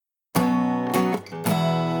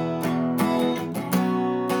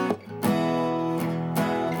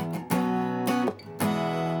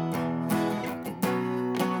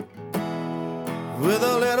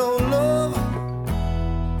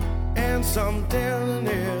some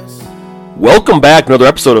tenderness. Welcome back to another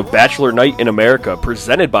episode of Bachelor Night in America,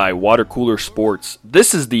 presented by Water Cooler Sports.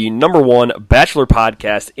 This is the #1 Bachelor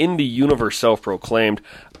podcast in the universe, self-proclaimed.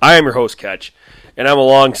 I am your host, Ketch, and I'm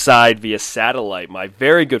alongside via satellite my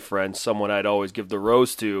very good friend, someone I'd always give the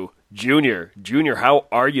rose to, Junior. Junior, how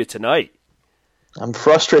are you tonight? I'm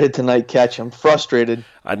frustrated tonight, Ketch. I'm frustrated.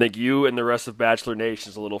 I think you and the rest of Bachelor Nation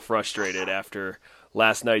is a little frustrated after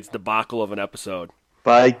last night's debacle of an episode.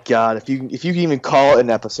 By God, if you can even call it an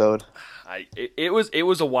episode. It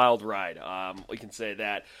was a wild ride. We can say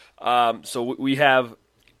that. So we have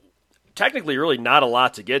technically really not a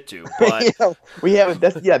lot to get to, but we have.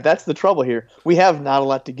 That's the trouble here. We have not a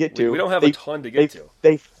lot to get to. We don't have a ton to get to.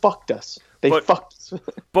 They fucked us. Fucked us.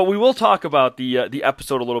 But we will talk about the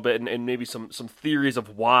episode a little bit and maybe some theories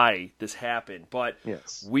of why this happened. But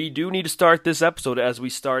yes, we do need to start this episode as we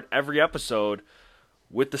start every episode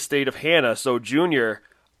with the state of Hannah. So Junior,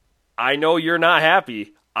 I know you're not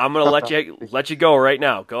happy. I'm gonna let you go right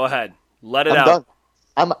now. Go ahead, let it out. Done.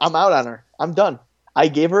 I'm out on her. I'm done. I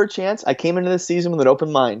gave her a chance. I came into this season with an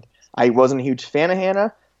open mind. I wasn't a huge fan of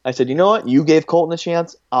Hannah. I said, you know what? You gave Colton a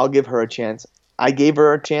chance. I'll give her a chance. I gave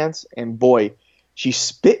her a chance, and boy, she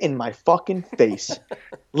spit in my fucking face,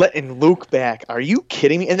 letting Luke back. Are you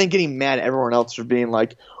kidding me? And then getting mad at everyone else for being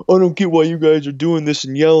like, I don't get why you guys are doing this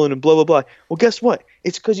and yelling and blah, blah, blah. Well, guess what?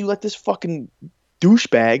 It's because you let this fucking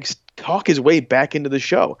douchebag talk his way back into the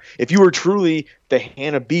show. If you were truly the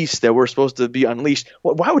Hannah Beast that we're supposed to be unleashed,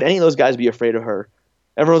 why would any of those guys be afraid of her?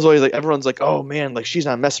 Everyone's like, oh man, like she's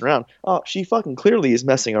not messing around. Oh, she fucking clearly is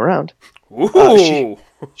messing around.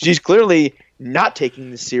 She's clearly not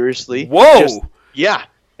taking this seriously. Whoa.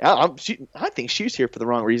 I think she's here for the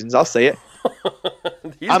wrong reasons. I'll say it.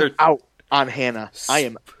 I'm out on Hannah. I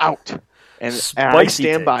am out. And I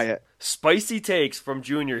stand by it. Spicy takes from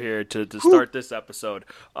Junior here to start this episode.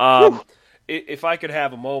 If I could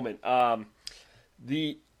have a moment, I'm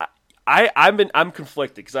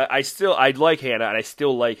conflicted because I like Hannah and I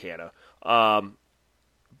still like Hannah. And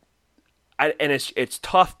it's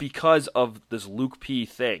tough because of this Luke P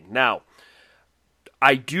thing. Now,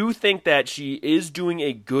 I do think that she is doing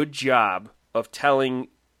a good job of telling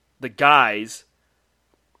the guys,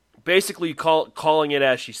 basically calling it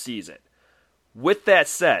as she sees it. With that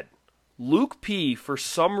said, Luke P, for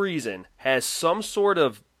some reason, has some sort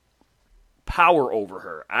of power over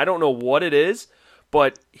her. I don't know what it is,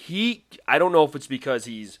 but I don't know if it's because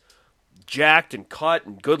he's jacked and cut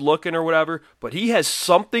and good looking or whatever, but he has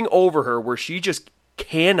something over her where she just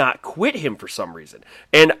cannot quit him for some reason.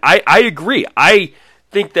 And I agree. I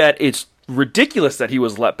think that it's ridiculous that he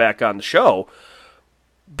was let back on the show,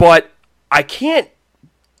 but I can't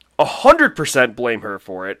 100% blame her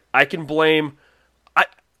for it. I can blame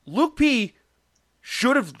Luke P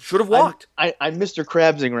should have walked. I'm Mr.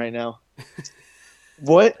 Krabsing right now.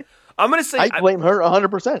 What? I'm going to say I blame her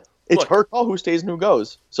 100%. It's her call who stays and who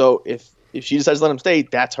goes. So if she decides to let him stay,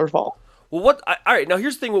 that's her fault. Well, all right, now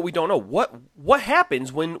here's the thing what we don't know. What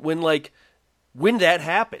happens when that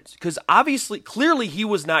happens? Because clearly he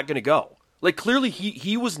was not going to go. Like, clearly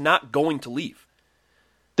he was not going to leave.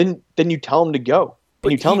 Then you tell him to go.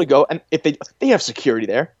 And you tell him to go, and if they have security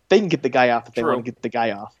there, they can get the guy off if they want to get the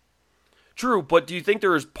guy off. True, but do you think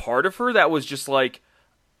there was part of her that was just like,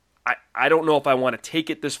 I don't know if I want to take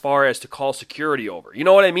it this far as to call security over. You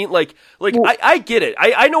know what I mean? I get it.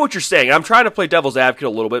 I know what you're saying. I'm trying to play devil's advocate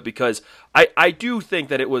a little bit because I do think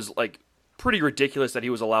that it was like pretty ridiculous that he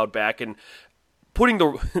was allowed back, and putting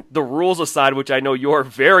the rules aside, which I know you're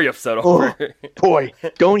very upset over. Oh, boy,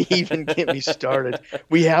 don't even get me started.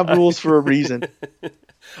 We have rules for a reason.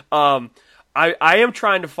 I am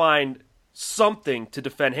trying to find something to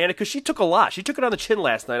defend Hannah because she took a lot. She took it on the chin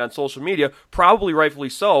last night on social media, probably rightfully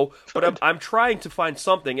so. But I'm trying to find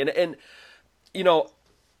something, and you know,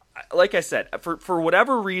 like I said, for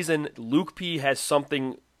whatever reason, Luke P has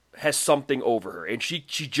something over her, and she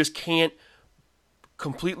just can't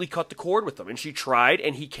completely cut the cord with him. And she tried,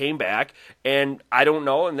 and he came back, and I don't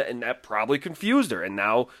know, and that probably confused her. And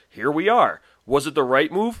now here we are. Was it the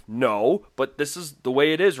right move? No, but this is the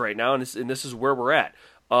way it is right now, and this is where we're at.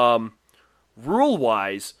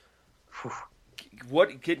 Rule-wise,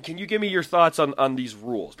 what can you give me your thoughts on these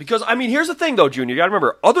rules? Because, I mean, here's the thing, though, Junior. You got to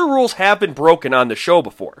remember, other rules have been broken on the show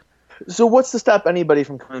before. So what's to stop anybody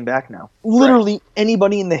from coming back now? Literally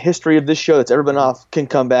anybody in the history of this show that's ever been off can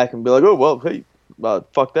come back and be like, oh, well, hey,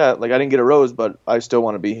 fuck that. Like, I didn't get a rose, but I still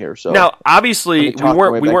want to be here. So now, obviously, we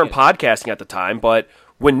weren't podcasting at the time, but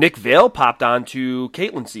when Nick Vale popped on to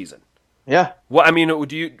Caitlyn's season. Yeah. Well, I mean,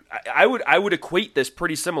 I would equate this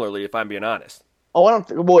pretty similarly, if I'm being honest. Oh, well,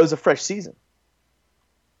 it was a fresh season.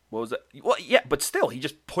 What was that? Well, yeah, but still, he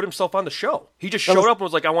just put himself on the show. He just showed up and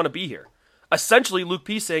was like, I want to be here. Essentially, Luke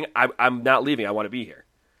P saying, I'm not leaving. I want to be here.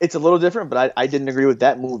 It's a little different, but I didn't agree with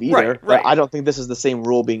that move either. Right. I don't think this is the same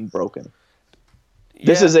rule being broken. Yeah.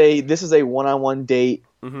 This is a one-on-one date.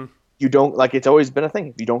 Mm-hmm. You don't like. It's always been a thing.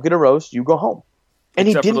 If you don't get a rose, you go home. And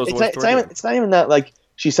Except he didn't. It's not even that. Like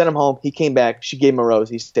she sent him home. He came back. She gave him a rose.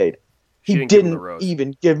 He stayed. He didn't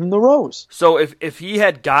even give him the rose. So if he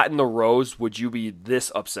had gotten the rose, would you be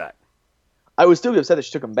this upset? I would still be upset that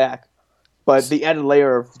she took him back, but the added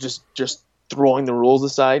layer of just throwing the rules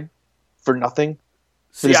aside for nothing.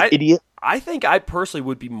 For this idiot. I think I personally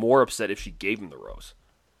would be more upset if she gave him the rose.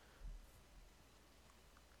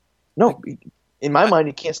 No, in my mind,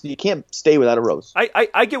 you can't stay without a rose.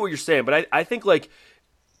 I get what you're saying, but I think like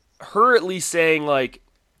her at least saying like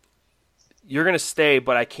you're gonna stay,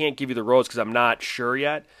 but I can't give you the rose because I'm not sure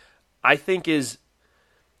yet. I think is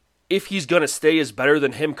if he's gonna stay is better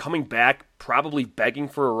than him coming back, probably begging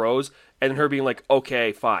for a rose, and then her being like,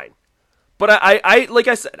 okay, fine. But I like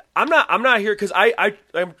I said, I'm not here because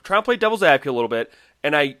I'm trying to play devil's advocate a little bit,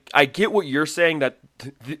 and I get what you're saying that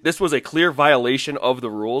this was a clear violation of the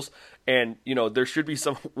rules, and you know there should be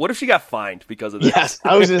some. What if she got fined because of this? Yes,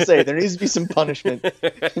 I was gonna say there needs to be some punishment.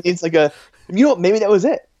 It's like maybe that was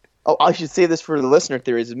it. Oh, I should say this for the listener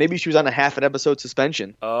theories. Maybe she was on a half an episode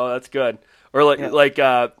suspension. Oh, that's good. Or like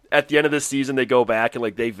at the end of this season, they go back and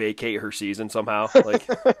like they vacate her season somehow. Like,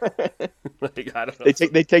 like I don't know.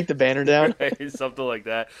 They take the banner down, right? Something like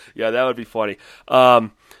that. Yeah, that would be funny.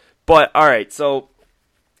 But all right, so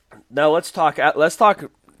now let's talk. I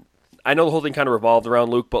know the whole thing kind of revolved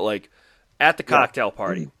around Luke, but like at the cocktail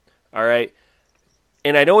party, all right.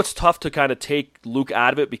 And I know it's tough to kind of take Luke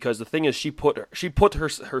out of it because the thing is she put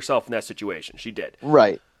herself in that situation. She did.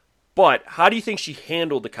 Right. But how do you think she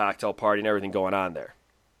handled the cocktail party and everything going on there?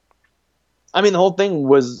 I mean, the whole thing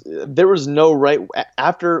was there was no right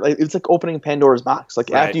after. Like, it's like opening Pandora's box. Like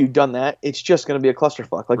after you've done that, it's just going to be a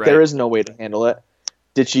clusterfuck. Like there is no way to handle it.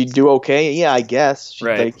 Did she do okay? Yeah, I guess. She,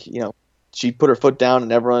 like she put her foot down,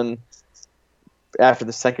 and everyone after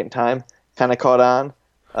the second time kind of caught on.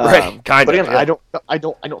 Right, kind of. But again, yeah. I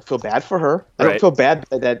don't feel bad for her. I don't feel bad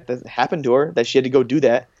that happened to her. That she had to go do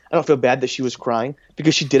that. I don't feel bad that she was crying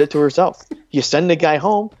because she did it to herself. You send a guy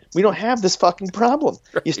home, we don't have this fucking problem.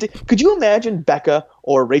 Right. Could you imagine Becca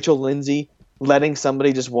or Rachel Lindsay letting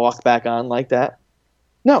somebody just walk back on like that?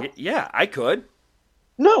 No. Yeah, I could.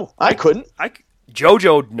 No, I couldn't.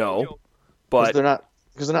 JoJo, no, but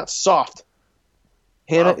because they're not soft.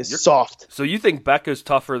 Hannah is soft. So you think Becca's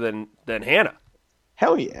tougher than Hannah?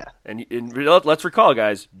 Hell yeah. And let's recall,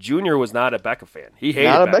 guys, Junior was not a Becca fan. He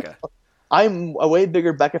hated Becca. I'm a way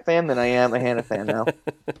bigger Becca fan than I am a Hannah fan now.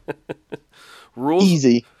 Rules?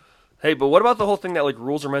 Easy. Hey, but what about the whole thing that like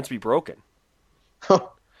rules are meant to be broken?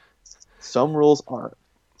 Some rules aren't.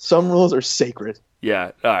 Some rules are sacred.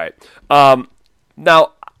 Yeah, all right.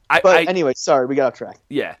 Now, anyway, sorry, we got off track.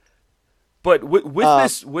 Yeah. But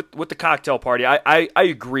with the cocktail party, I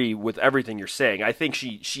agree with everything you're saying. I think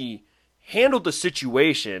she handled the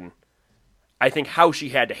situation, I think, how she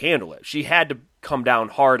had to handle it. She had to come down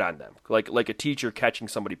hard on them, like a teacher catching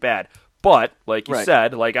somebody bad. But, like you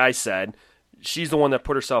said, like I said, she's the one that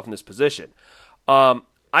put herself in this position.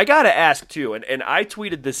 I got to ask, too, and I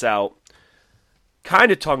tweeted this out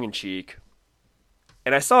kind of tongue-in-cheek,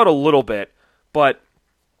 and I saw it a little bit, but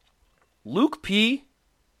Luke P.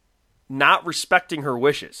 not respecting her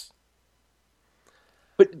wishes.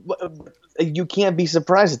 But you can't be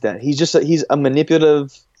surprised at that. He's a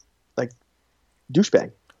manipulative, like,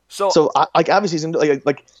 douchebag. So obviously, he's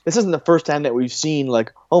like this isn't the first time that we've seen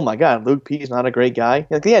like, oh my God, Luke P is not a great guy.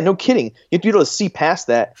 Like, yeah, no kidding. You have to be able to see past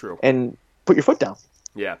that. True. And put your foot down.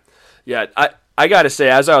 Yeah. I got to say,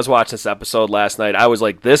 as I was watching this episode last night, I was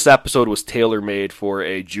like, this episode was tailor made for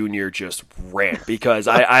a Junior just rant because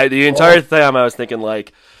I the entire time I was thinking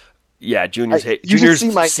like, yeah, Junior's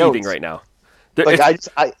seething notes right now. Like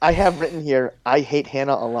I have written here, I hate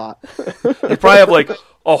Hannah a lot. You probably have like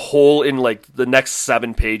a hole in like the next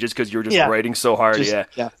 7 pages because you're just writing so hard. Yeah.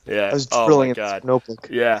 I was drilling in this notebook.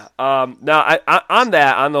 Yeah. Now on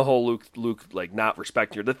the whole Luke like not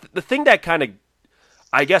respecting her, the thing that kind of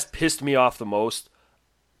I guess pissed me off the most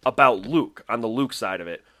about Luke on the Luke side of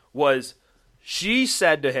it was she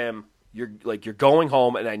said to him, "You're going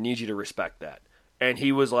home, and I need you to respect that." And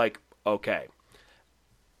he was like, "Okay."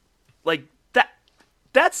 Like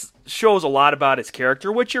that shows a lot about his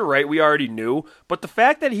character, which you're right, we already knew. But the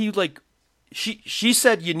fact that he like, she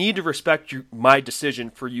said, "You need to respect my decision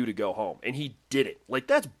for you to go home," and he did it. Like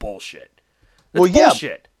that's bullshit. That's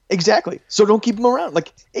bullshit. Exactly. So don't keep him around.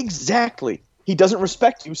 Like exactly. He doesn't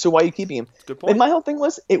respect you, so why are you keeping him? Good point. And my whole thing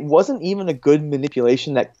was, it wasn't even a good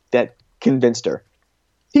manipulation that convinced her.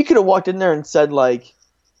 He could have walked in there and said, like,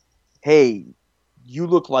 hey, you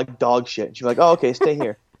look like dog shit. And she'd be like, oh, okay, stay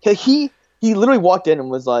here. He literally walked in and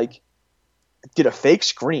was like, did a fake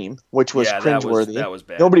scream, which was cringeworthy. That was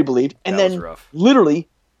bad. Nobody believed. And that then was rough. literally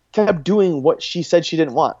kept doing what she said she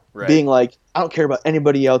didn't want. Right. Being like, I don't care about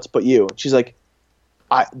anybody else but you. She's like,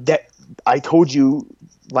 I told you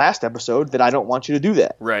last episode that I don't want you to do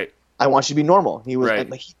that. Right. I want you to be normal. He was Right.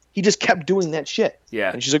 like, he just kept doing that shit.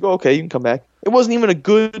 Yeah. And she's like, oh, okay, you can come back. It wasn't even a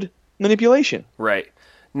good manipulation. Right.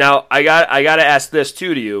 Now, I got to ask this,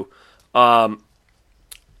 too, to you.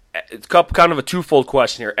 It's kind of a twofold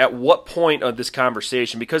question here. At what point of this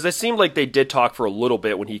conversation, because it seemed like they did talk for a little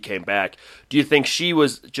bit when he came back, do you think she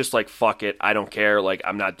was just like, fuck it, I don't care, like,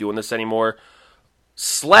 I'm not doing this anymore?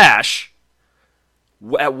 Slash,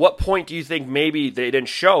 at what point do you think maybe they didn't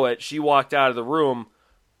show it, she walked out of the room,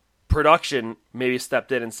 production maybe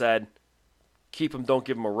stepped in and said, keep him, don't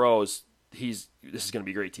give him a rose, this is going to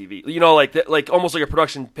be great TV. You know, like almost like a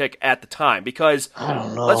production pick at the time. Because, I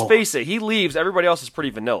don't know. let's face it, he leaves, everybody else is pretty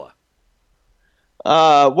vanilla.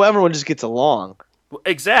 Well, everyone just gets along.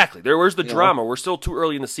 Exactly. Where's the Yeah. drama? We're still too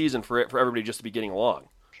early in the season for everybody just to be getting along.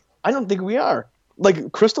 I don't think we are.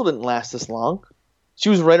 Like, Crystal didn't last this long. She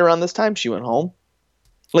was right around this time she went home.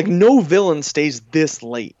 Like, no villain stays this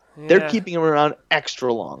late. They're Yeah. keeping him around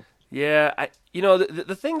extra long. Yeah,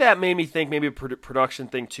 the thing that made me think maybe a production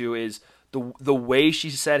thing too is the way she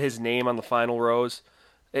said his name on the final rose.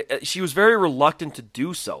 She was very reluctant to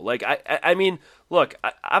do so. Like I mean, look,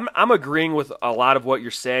 I'm agreeing with a lot of what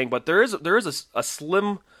you're saying, but there is a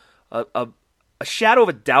slim a shadow of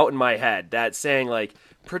a doubt in my head that saying like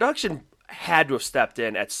production had to have stepped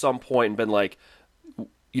in at some point and been like,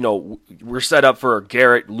 you know, we're set up for a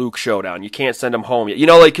Garrett-Luke showdown. You can't send him home yet. You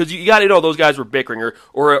know, like, because you got to know those guys were bickering,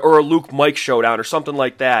 or a Luke-Mike showdown, or something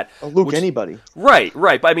like that. A Luke anybody. Right.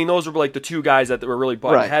 But, I mean, those were, like, the two guys that were really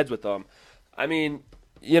butting heads with them. I mean,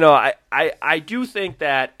 you know, I do think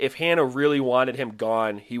that if Hannah really wanted him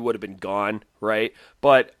gone, he would have been gone, right?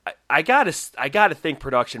 But I gotta think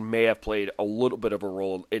production may have played a little bit of a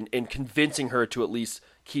role in convincing her to at least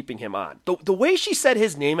keeping him on. The way she said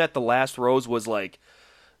his name at the last rose was, like,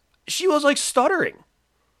 she was like stuttering.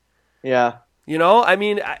 Yeah. You know, I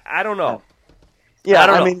mean, I don't know. Yeah,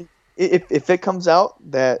 I mean, if it comes out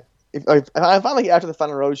that if I find like after the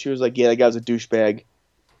final rose, she was like, yeah, that guy was a douchebag.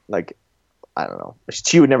 Like, I don't know.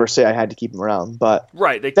 She would never say I had to keep him around, but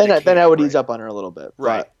right. Then I would ease up on her a little bit.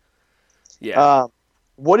 Right. But, yeah.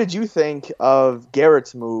 What did you think of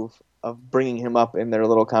Garrett's move of bringing him up in their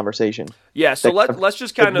little conversation? Yeah. So let's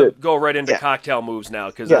just kind of go right into cocktail moves now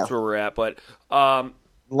because that's where we're at. But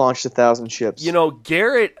launched 1,000 ships. You know,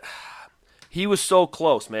 Garrett, he was so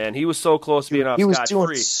close, man. He was so close to being off scot-free. He was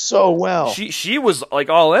doing so well. She was like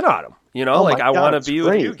all in on him. You know, like, I want to be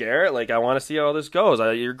great. with you, Garrett. Like, I want to see how this goes.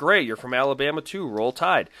 You're great. You're from Alabama too. Roll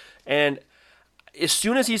Tide. And as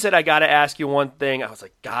soon as he said, I got to ask you one thing, I was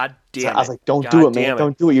like, God damn it. I was like, don't do it, man.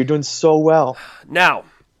 Don't do it. You're doing so well. Now,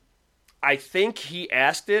 I think he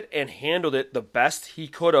asked it and handled it the best he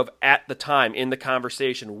could have at the time in the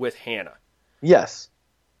conversation with Hannah. Yes.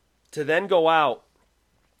 To then go out,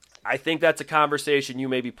 I think that's a conversation you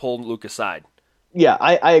maybe pulled Luke aside. Yeah,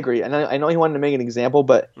 I agree. And I know he wanted to make an example,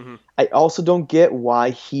 but I also don't get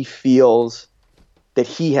why he feels that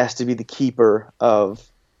he has to be the keeper of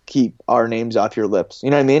keep our names off your lips. You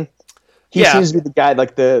know what I mean? He seems to be the guy,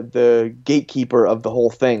 like the gatekeeper of the whole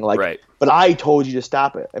thing. Like, right. But I told you to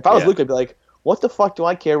stop it. If I was Luke, I'd be like, what the fuck do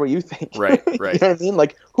I care what you think? Right. You know what I mean?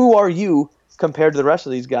 Like, who are you compared to the rest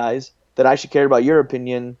of these guys that I should care about your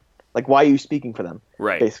opinion? Like, why are you speaking for them?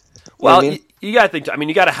 Right. Basically. Well, you got to think. I mean,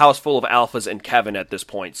 you got a house full of alphas and Kevin at this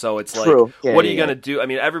point, so it's like, what are you gonna do? I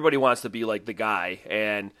mean, everybody wants to be like the guy,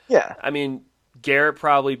 and I mean, Garrett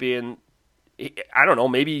probably being, I don't know,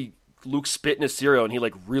 maybe Luke spit in his cereal and he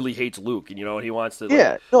like really hates Luke, and you know, and he wants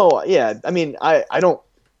to. I mean, I don't.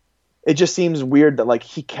 It just seems weird that like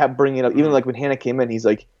he kept bringing it up, even like when Hannah came in, he's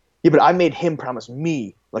like, yeah, but I made him promise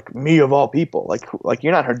me, like me of all people, like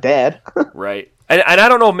you're not her dad, right? And I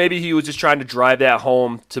don't know, maybe he was just trying to drive that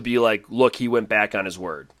home to be like, look, he went back on his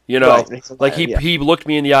word. You know, like he looked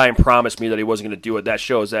me in the eye and promised me that he wasn't going to do it. That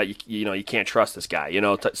shows that you know you can't trust this guy. You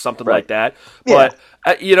know, something like that. But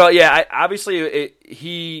you know, obviously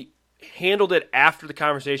he handled it after the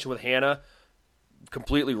conversation with Hannah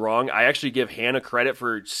completely wrong. I actually give Hannah credit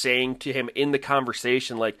for saying to him in the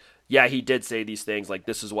conversation, like, yeah, he did say these things. Like,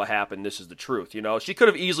 this is what happened. This is the truth. You know, she could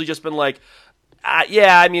have easily just been like,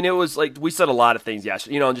 Yeah, I mean, it was like we said a lot of things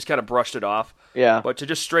yesterday, and just kind of brushed it off. Yeah. But to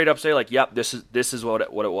just straight up say, like, yep, this is what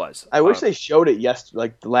it was. I wish they showed it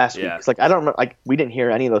the last week. Yeah. 'Cause, I don't remember, we didn't hear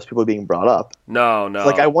any of those people being brought up. No.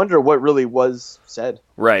 I wonder what really was said.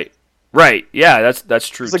 Right. Yeah, that's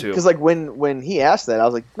true too. Because when he asked that, I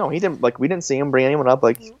was like, no, he didn't. We didn't see him bring anyone up.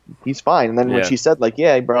 He's fine. And then when she said,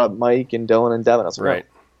 he brought up Mike and Dylan and Devin, I was like, right.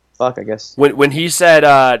 Fuck, I guess. When he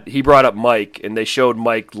said he brought up Mike and they showed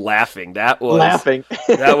Mike laughing, that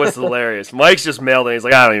was hilarious. Mike's just mailed it. He's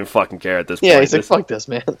like, I don't even fucking care at this point. Yeah, he's like, fuck this,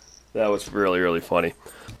 man. That was really, really funny.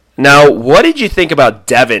 Now, what did you think about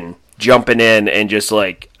Devin jumping in and just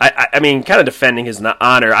I mean, kind of defending his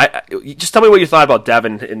honor? Just tell me what you thought about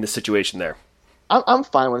Devin in the situation there. I'm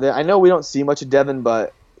fine with it. I know we don't see much of Devin,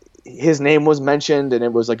 but his name was mentioned and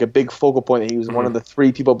it was a big focal point that he was one of the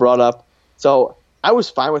 3 people brought up. So I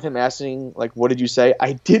was fine with him asking, what did you say?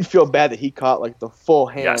 I did feel bad that he caught, the full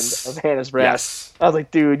hand of Hannah's wrath. Yes. I was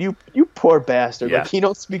like, dude, you poor bastard. Yeah. You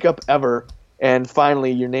don't speak up ever, and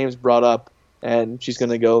finally your name's brought up, and she's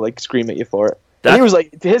going to go, scream at you for it. And he was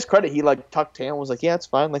to his credit, he, tucked tail and was like, yeah, it's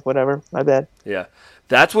fine, whatever, my bad. Yeah.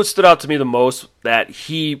 That's what stood out to me the most, that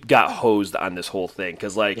he got hosed on this whole thing,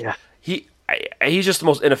 because, he's just the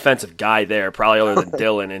most inoffensive guy there, probably other than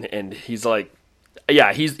Dylan, and he's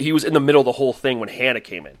yeah, he was in the middle of the whole thing when Hannah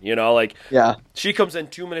came in. Yeah, she comes in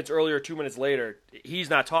 2 minutes earlier, 2 minutes later, he's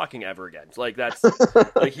not talking ever again. That's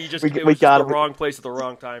he just it was just the wrong place at the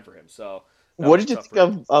wrong time for him. So, what did you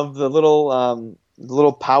think of the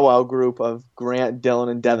little powwow group of Grant, Dylan,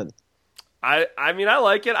 and Devin? I mean, I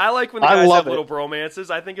like it. I like when the guys have little bromances.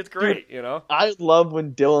 I think it's great. Dude, I love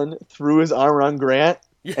when Dylan threw his arm around Grant.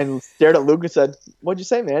 Yeah. And stared at Luke and said, "What'd you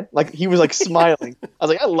say, man?" He was smiling. I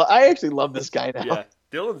was like, I actually love this guy now. Yeah,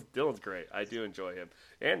 Dylan's great. I do enjoy him,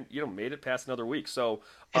 and made it past another week. So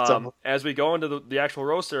as we go into the actual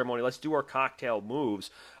rose ceremony, let's do our cocktail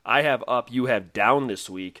moves. I have up, you have down this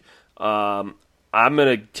week. I'm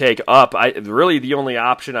gonna take up. Really the only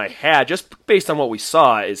option I had, just based on what we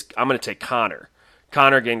saw, is I'm gonna take Connor.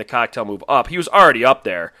 Connor getting the cocktail move up. He was already up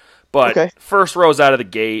there, but first rose out of the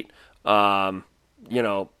gate.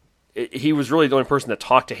 He was really the only person that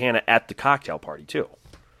talked to Hannah at the cocktail party too.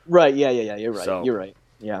 Right. Yeah. You're right. You're right.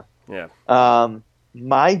 Yeah. Yeah.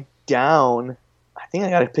 My down, I think I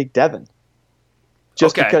got to pick Devin.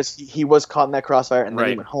 Just because he was caught in that crossfire and then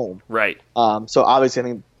he went home. Right. So obviously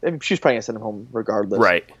I think she's probably going to send him home regardless.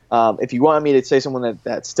 Right. If you wanted me to say someone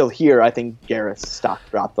that's still here, I think Garrett's stock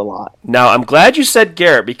dropped a lot. Now, I'm glad you said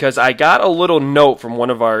Garrett, because I got a little note from one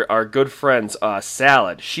of our good friends,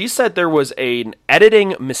 Salad. She said there was an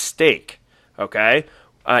editing mistake, okay?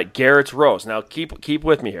 Garrett's rose. Now, keep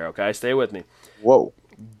with me here, okay? Stay with me. Whoa.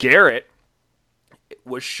 Garrett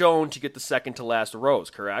was shown to get the second to last rose,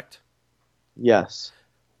 correct? Yes.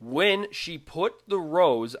 When she put the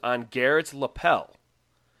rose on Garrett's lapel,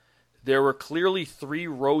 there were clearly 3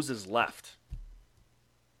 roses left.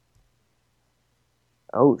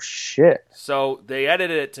 Oh, shit. So they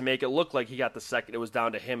edited it to make it look like he got the second. It was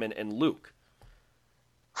down to him and Luke.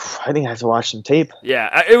 I think I have to watch some tape.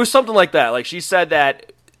 Yeah, it was something like that. She said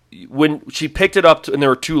that when she picked it up, and there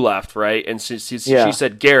were 2 left, right? And she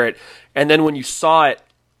said Garrett. And then when you saw it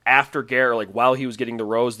after Garrett, while he was getting the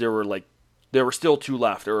rose, there were still 2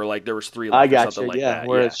 left, or there was 3 left. I got or something you. like that.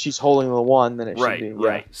 Whereas she's holding the one, then it should be. Yeah.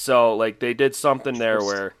 Right. So they did something there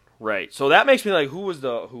where. Right, so that makes me who was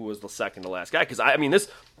the second to last guy? Because I mean, this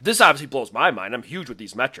obviously blows my mind. I'm huge with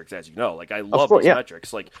these metrics, as you know. I love these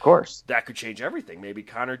metrics. Of course, that could change everything. Maybe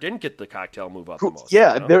Connor didn't get the cocktail move up the most.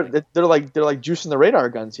 Yeah, they're juicing the radar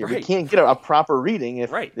guns here. Right. They can't get a proper reading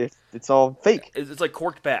if it's all fake. It's like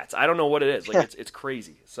corked bats. I don't know what it is. It's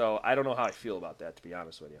crazy. So I don't know how I feel about that, to be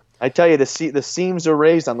honest with you. I tell you, the seams are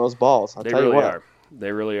raised on those balls. They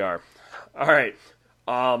really are. All right.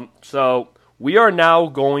 So. We are now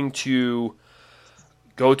going to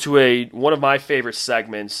go to one of my favorite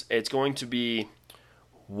segments. It's going to be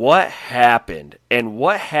what happened, and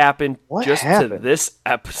what happened to this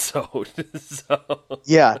episode.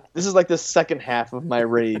 Yeah, this is the second half of my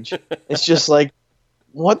rage. It's just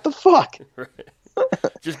what the fuck? Right.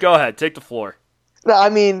 Just go ahead, take the floor. No, I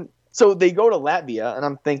mean, so they go to Latvia, and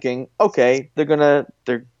I'm thinking, okay, they're gonna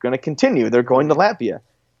continue. They're going to Latvia.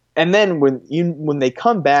 And then when they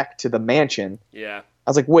come back to the mansion, I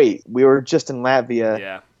was like, wait, we were just in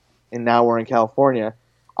Latvia, and now we're in California.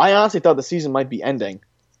 I honestly thought the season might be ending,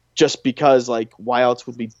 just because why else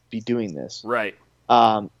would we be doing this? Right.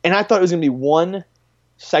 And I thought it was going to be 1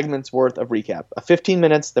 segment's worth of recap, 15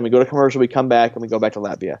 minutes. Then we go to commercial, we come back, and we go back to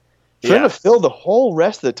Latvia. For them to fill the whole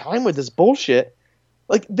rest of the time with this bullshit,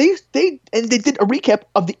 Like they did a recap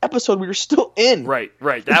of the episode we were still in. Right.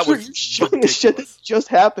 That was showing the shit that just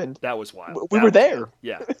happened. That was wild. We were there.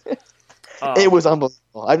 Yeah. It was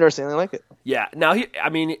unbelievable. I've never seen anything like it. Yeah. Now,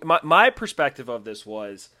 my perspective of this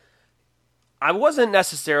was, I wasn't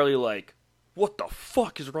necessarily like, what the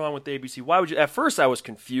fuck is wrong with ABC? Why would you? At first, I was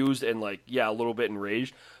confused and like, yeah, a little bit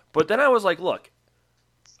enraged. But then I was like, look,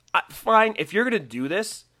 fine. If you're gonna do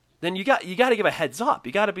this, then you got to give a heads up.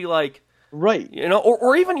 You got to be like, right,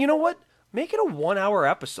 or even, you know what? Make it a 1 hour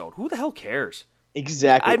episode. Who the hell cares?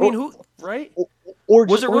 Exactly. I mean, who? Right? Or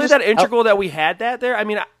was it really that integral that we had that there? I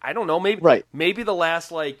mean, I don't know. Maybe the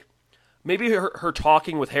last maybe her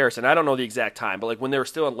talking with Harrison. I don't know the exact time, but like when they were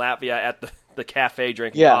still in Latvia at the cafe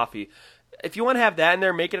drinking coffee. If you want to have that in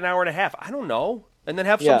there, make it an hour and a half. I don't know. And then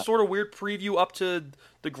have some sort of weird preview up to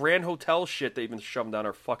the Grand Hotel shit they've been shoving down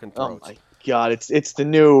our fucking throats. Oh my god, it's the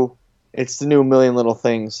new Million Little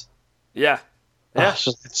Things. Yeah. Yeah.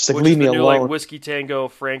 It's like, leave me alone. Like Whiskey Tango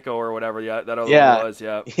Franco or whatever that other one was.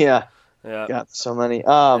 Yeah. Yeah. Got so many.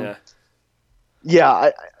 I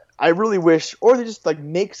really wish, or they just like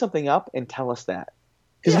make something up and tell us that.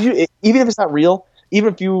 Because even if it's not real,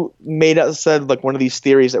 even if you said like one of these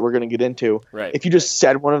theories that we're going to get into, right. If you just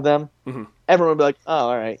said one of them, everyone would be like, "Oh,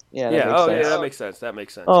 all right, that makes sense." Yeah, that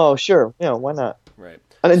makes sense. Oh, sure, why not? Right.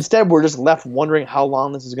 And instead, we're just left wondering how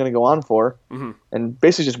long this is going to go on for, and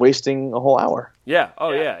basically just wasting a whole hour. Yeah.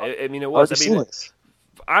 Oh, yeah. I mean, it was.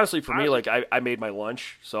 Honestly, for me, like I made my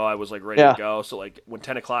lunch, so I was like ready to go. So like when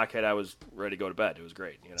 10 o'clock hit, I was ready to go to bed. It was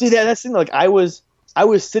great. See, that's the thing. Like I was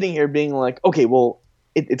sitting here being like, okay, well,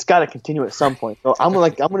 it's got to continue at some point. So I'm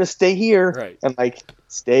going to stay here and like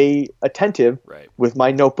stay attentive with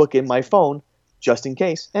my notebook and my phone just in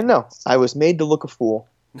case. And no, I was made to look a fool.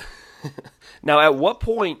 Now, at what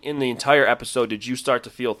point in the entire episode did you start to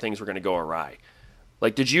feel things were going to go awry?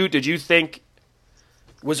 Like, did you think?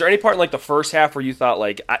 Was there any part in like the first half where you thought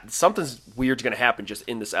like something's weird's going to happen just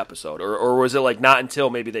in this episode, or was it like not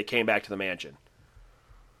until maybe they came back to the mansion?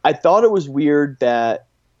 I thought it was weird that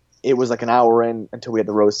it was like an hour in until we had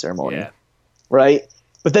the rose ceremony, right?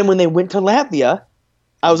 But then when they went to Latvia,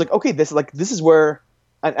 I was like, okay, this is where,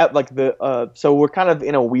 so we're kind of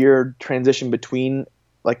in a weird transition between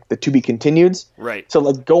like the to be continueds, right? So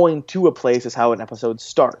like going to a place is how an episode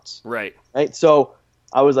starts, right? So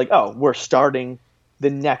I was like, oh, we're starting the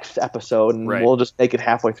next episode, and we'll just make it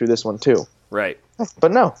halfway through this one too. Right.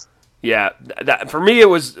 But no. Yeah, for me it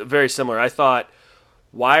was very similar. I thought,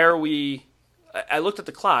 why are we? I looked at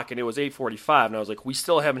the clock and it was 8:45, and I was like, we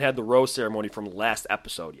still haven't had the rose ceremony from the last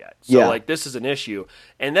episode yet. So like this is an issue.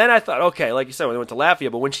 And then I thought, okay, like you said, when they went to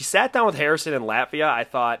Latvia, but when she sat down with Harrison in Latvia, I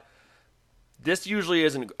thought, this usually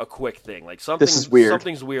isn't a quick thing. Like something's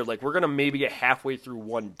weird. Like we're gonna maybe get halfway through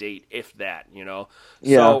one date, if that. Yeah.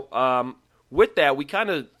 So with that, we kind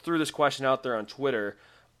of threw this question out there on Twitter.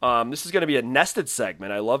 This is going to be a nested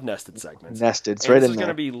segment. I love nested segments. Nested, it's right in there. This is going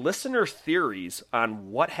to be listener theories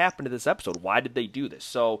on what happened to this episode. Why did they do this?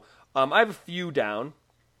 So I have a few down.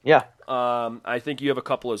 Yeah. I think you have a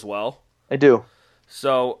couple as well. I do.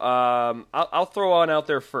 So I'll throw one out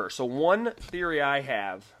there first. So one theory I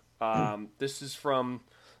have, this is from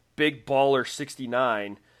Big Baller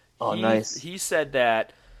 69. Oh, nice. He said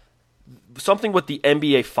that something with the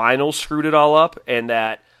NBA Finals screwed it all up, and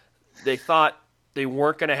that they thought they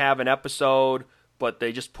weren't going to have an episode, but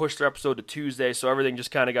they just pushed their episode to Tuesday, so everything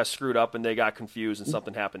just kind of got screwed up, and they got confused, and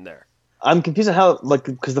something happened there. I'm confused on how,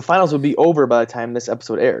 because the finals would be over by the time this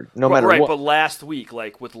episode aired, no matter what. Right, but last week,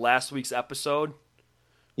 with last week's episode,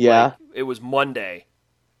 it was Monday.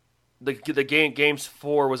 The games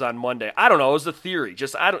 4 was on Monday. I don't know. It was a theory.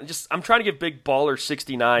 I'm trying to give Big Baller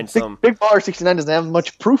 69 some. Big Baller 69 doesn't have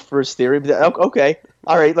much proof for his theory. But okay,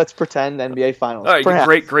 all right. Let's pretend NBA Finals. All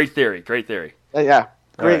right, great theory. Yeah,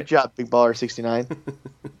 great job, Big Baller 69.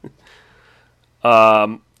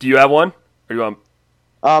 Do you have one? Or do you want?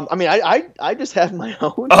 I mean, I just have my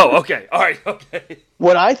own. Oh, okay. All right. Okay.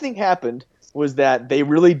 What I think happened was that they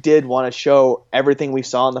really did want to show everything we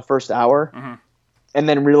saw in the first hour. Mm-hmm. And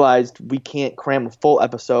then realized we can't cram a full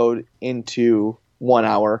episode into 1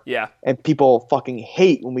 hour. Yeah. And people fucking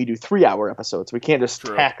hate when we do 3-hour episodes. We can't just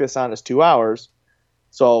tack this on as 2 hours.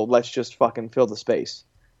 So let's just fucking fill the space.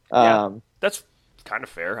 That's kind of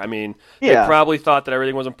fair. I mean, they probably thought that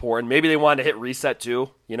everything was important. Maybe they wanted to hit reset too.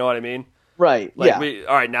 You know what I mean? Right. All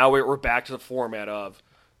right, now we're back to the format of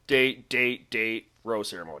date, rose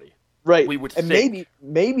ceremony. Right, we would and think.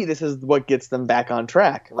 maybe this is what gets them back on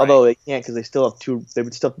track. Right. Although they can't because they still have two. They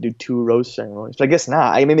would still have to do 2 rose ceremonies. But I guess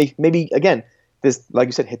not. I mean, maybe again, this, like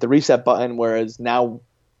you said, hit the reset button. Whereas now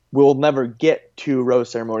we'll never get 2 rose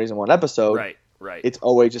ceremonies in one episode. Right. Right. It's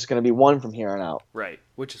always just going to be one from here on out. Right,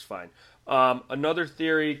 which is fine. Another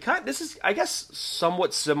theory, this is, I guess,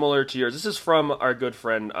 somewhat similar to yours. This is from our good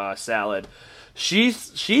friend Salad. She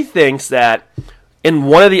thinks that in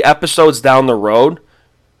one of the episodes down the road,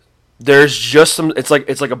 there's just some. It's like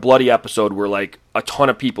a bloody episode where like a ton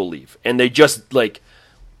of people leave, and they just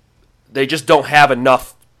don't have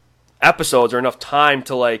enough episodes or enough time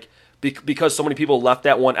to like. Because so many people left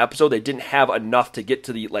that one episode, they didn't have enough to get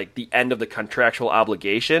to the end of the contractual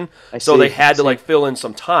obligation. So they had to fill in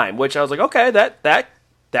some time, which I was like, okay,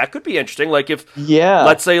 that could be interesting. Like if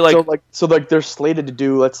let's say so they're slated to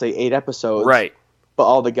do, let's say, 8 episodes, right? But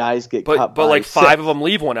all the guys get cut. But like 6. 5 of them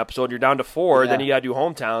leave one episode, you're down to 4. Then you got to do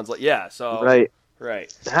hometowns.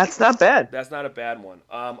 Right. That's not bad. That's not a bad one.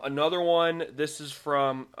 Another one. This is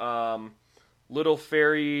from Little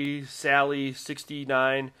Fairy Sally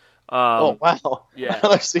 69. Oh wow! Yeah,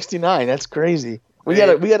 another 69. That's crazy. We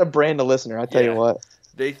got a brand a listener. I tell you what.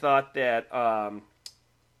 They thought that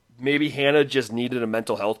maybe Hannah just needed a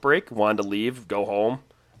mental health break, wanted to leave, go home,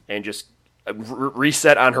 and just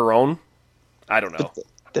reset on her own. I don't know.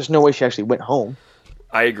 There's no way she actually went home.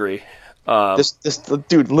 I agree. This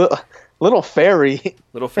dude, little fairy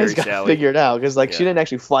has got Sally figured out because she didn't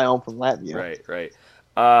actually fly home from Latvia. Right.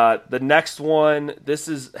 The next one. This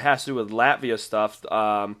has to do with Latvia stuff.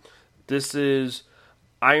 This is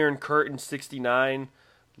Iron Curtain 69.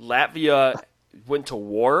 Latvia went to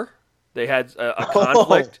war. They had a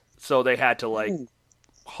conflict, so they had to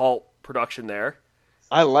halt production there.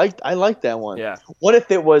 I liked that one. Yeah. What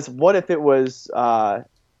if it was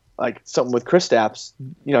like something with Kristaps?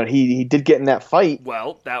 You know, he did get in that fight.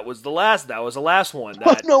 Well, that was the last one.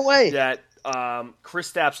 No way. That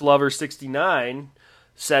Kristaps Lover 69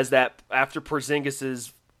 says that after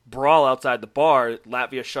Porzingis's brawl outside the bar,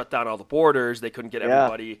 Latvia shut down all the borders. They couldn't get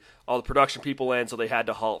everybody, all the production people in, so they had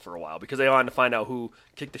to halt for a while because they wanted to find out who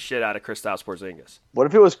kicked the shit out of Kristaps Porzingis. What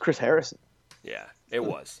if it was Chris Harrison? Yeah, it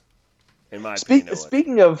was. In my opinion, it was.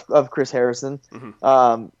 Speaking of Chris Harrison,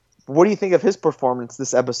 what do you think of his performance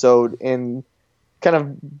this episode in kind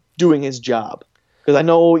of doing his job? Because I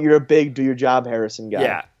know you're a big do your job Harrison guy.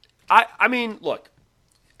 Yeah. I mean, look,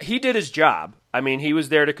 he did his job. I mean, he was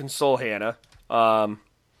there to console Hannah.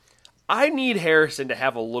 I need Harrison to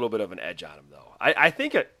have a little bit of an edge on him, though. I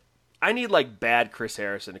think I need bad Chris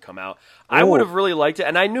Harrison to come out. I would have really liked it,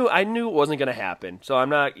 and I knew it wasn't going to happen. So I'm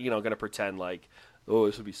not going to pretend this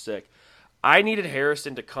would be sick. I needed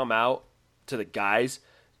Harrison to come out to the guys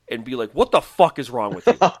and be like, "What the fuck is wrong with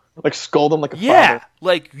you?" Scold them like a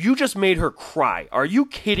father. You just made her cry. Are you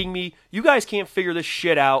kidding me? You guys can't figure this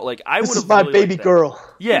shit out. I would have. This is my really baby girl.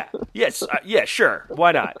 Yeah. Yes. Yeah. Sure.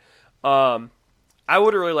 Why not? I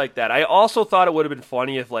would have really liked that. I also thought it would have been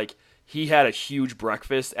funny if he had a huge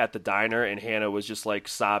breakfast at the diner and Hannah was just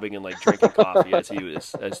sobbing and drinking coffee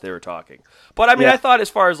as they were talking. But I mean, I thought as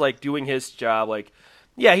far as doing his job,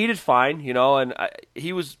 he did fine, and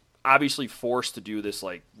he was obviously forced to do this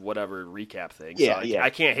whatever recap thing. Yeah, so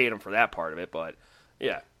I can't hate him for that part of it. But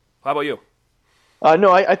yeah, how about you?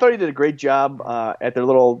 No, I thought he did a great job at their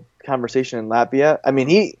little conversation in Latvia. I mean,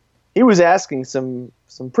 he was asking some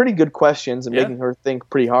pretty good questions and making her think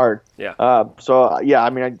pretty hard. Yeah. I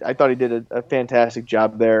mean, I thought he did a fantastic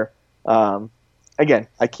job there. Again,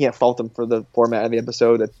 I can't fault him for the format of the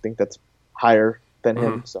episode. I think that's higher than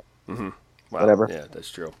him. So Well, whatever. Yeah,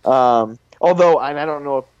 that's true. Although, and I don't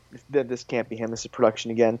know if this can't be him. This is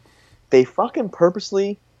production again. They fucking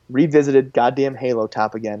purposely revisited goddamn Halo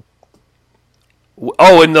Top again.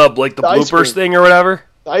 Oh, and the bloopers thing or whatever?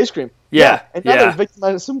 The ice cream. Yeah. And now they're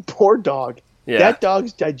victimizing some poor dog. Yeah. That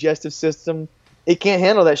dog's digestive system, it can't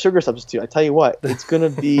handle that sugar substitute. I tell you what, it's going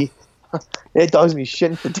to be, that dog's going to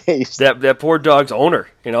be shitting for days. That poor dog's owner,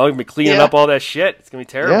 he's going to be cleaning up all that shit. It's going to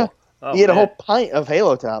be terrible. Yeah. Oh, he had a whole pint of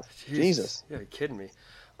Halo Top. Jesus. You're kidding me.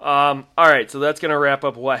 All right, so that's going to wrap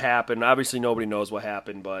up what happened. Obviously, nobody knows what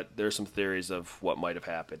happened, but there's some theories of what might have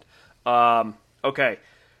happened. Okay.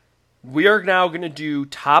 We are now going to do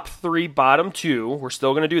top 3, bottom 2. We're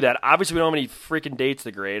still going to do that. Obviously, we don't have any freaking dates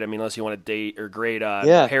to grade. I mean, unless you want to date or grade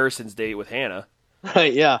Harrison's date with Hannah.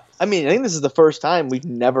 Right, yeah. I mean, I think this is the first time we've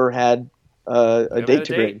never had a date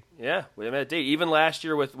to grade. Yeah, we haven't had a date. Even last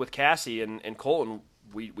year with Cassie and Colton,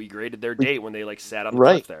 we graded their date when they sat on the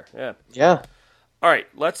cliff there. Yeah. Yeah. All right,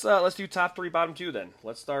 let's do top 3, bottom 2 then.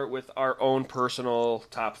 Let's start with our own personal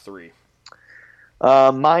top 3.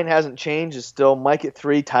 Mine hasn't changed. It's still Mike at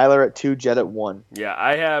 3, Tyler at 2, Jed at 1. Yeah,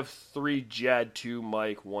 I have 3 Jed, 2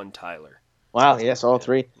 Mike, 1 Tyler. Wow, yes, all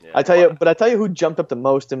 3. Yeah. I tell you who jumped up the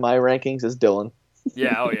most in my rankings is Dylan.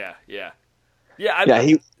 Yeah, oh yeah. Yeah. Yeah,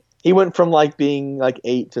 He went from like being like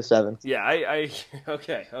 8 to 7. Yeah,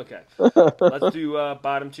 okay. Let's do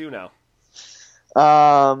bottom two now.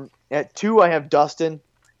 At 2 I have Dustin.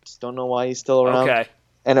 Just don't know why he's still around. Okay.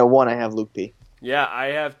 And at 1 I have Luke P. Yeah, I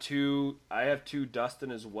have two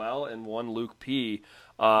Dustin as well, and 1 Luke P.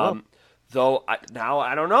 Though now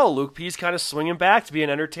I don't know. Luke P's kind of swinging back to being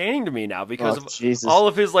entertaining to me now because of Jesus. all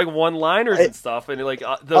of his like one-liners and stuff, and like the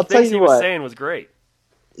I'll things tell he you was what. saying was great.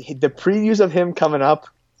 The previews of him coming up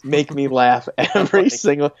make me laugh every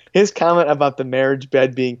single. His comment about the marriage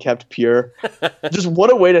bed being kept pure. Just what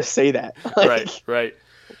a way to say that. Like, Right.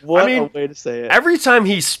 What I mean, a way to say it. Every time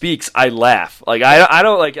he speaks, I laugh. Like I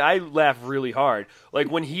don't like I laugh really hard. Like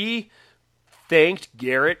when he thanked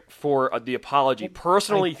Garrett for the apology,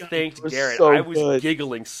 personally God, thanked it was Garrett. so I was good.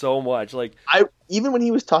 giggling so much. Like Even when he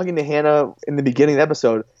was talking to Hannah in the beginning of the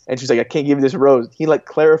episode, and she's like, "I can't give you this rose," he like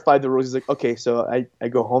clarified the rose. He's like, "Okay, so I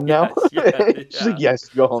go home now." She's like, "Yes,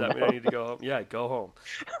 go home." Does that mean now. I need to go home? Yeah, go home.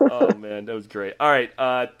 Oh man, that was great. All right,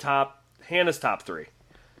 Hannah's top 3.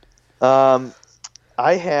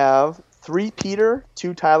 I have 3 Peter,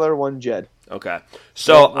 2 Tyler, 1 Jed. Okay,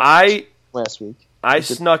 so Last week. I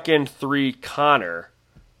snuck in 3 Connor,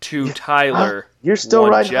 2 Tyler. You're still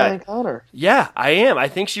 1 riding Jed. high on Connor. Yeah, I am. I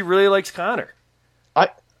think she really likes Connor.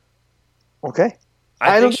 Okay.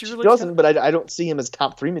 I don't think think she really doesn't, but I don't see him as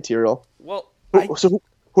top 3 material. Well, So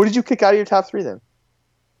who did you kick out of your top 3 then?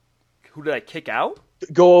 who did I kick out?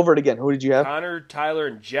 Go over it again. Who did you have? Connor, Tyler,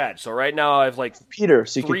 and Jed. So right now I have like Peter.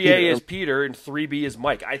 So you kicked 3A Peter. is Peter and 3B is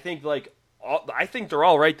Mike. I think I think they're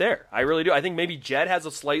all right there. I really do. I think maybe Jed has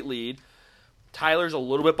a slight lead. Tyler's a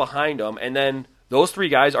little bit behind him, and then those 3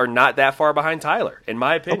 guys are not that far behind Tyler, in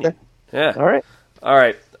my opinion. Okay. Yeah. All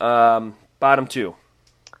right. Bottom 2.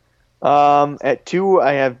 At 2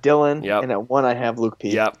 I have Dylan, Yep. and at 1 I have Luke P.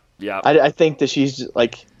 Yep. I think that she's just,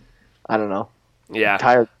 like, I don't know, Yeah.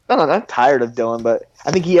 tired. No, not tired of Dylan, but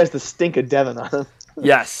I think he has the stink of Devin on him.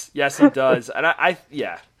 Yes, he does, and I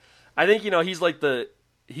think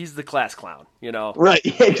he's the class clown, Right?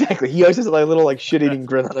 Yeah, exactly. He always has a little like shit-eating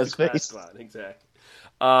grin on his Class face. clown, exactly.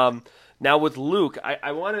 Now with Luke,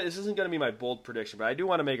 I want to. This isn't going to be my bold prediction, but I do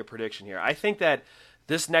want to make a prediction here. I think that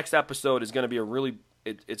this next episode is going to be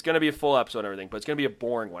it's going to be a full episode and everything, but it's going to be a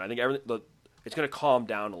boring one. I think it's going to calm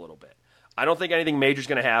down a little bit. I don't think anything major is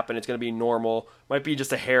going to happen. It's going to be normal. Might be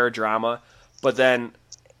just a hair drama, but then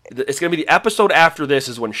it's going to be the episode after this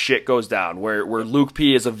is when shit goes down, where Luke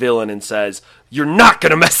P is a villain and says, "You're not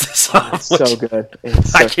going to mess this up." It's so good.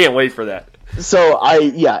 It's I so- can't wait for that. So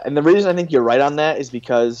and the reason I think you're right on that is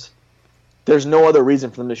because there's no other reason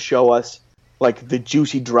for them to show us like the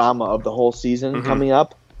juicy drama of the whole season coming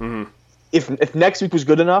up. Mm-hmm. If next week was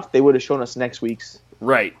good enough, they would have shown us next week's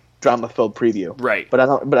Right. drama-filled preview. Right. But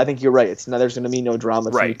I think you're right. There's going to be no drama.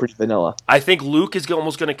 It's going to Right. be pretty vanilla. I think Luke is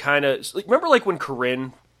almost going to kind of remember like when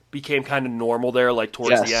Corinne became kind of normal there, like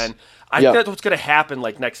towards Yes. the end. I think that's what's going to happen.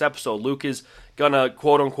 Like next episode, Luke is gonna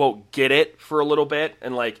quote unquote get it for a little bit,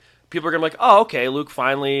 and like people are gonna be like, oh, okay, Luke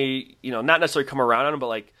finally, not necessarily come around on him, but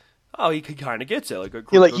like, oh, he kind of gets it. Like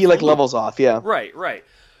He levels off. Yeah. Right.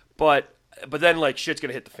 But then like shit's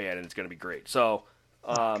gonna hit the fan and it's gonna be great. So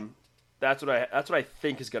that's what I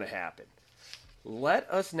think is gonna happen. Let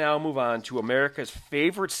us now move on to America's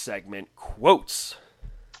favorite segment, quotes.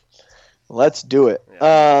 Let's do it.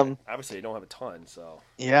 Yeah, obviously, you don't have a ton, so.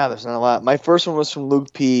 Yeah, there's not a lot. My first one was from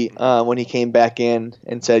Luke P. When he came back in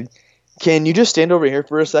and said, "Can you just stand over here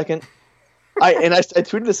for a second?" I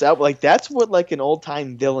tweeted this out, like that's what like an old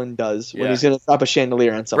time villain does when he's gonna drop a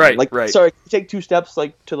chandelier on someone. Right, like, right. sorry, take 2 steps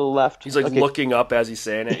like to the left. He's like Okay. looking up as he's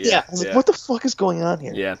saying it. Yeah, I was like, what the fuck is going on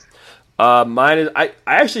here? Yeah. Mine is. I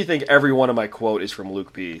actually think every one of my quote is from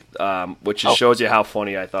Luke P. Which just shows you how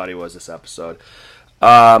funny I thought he was this episode.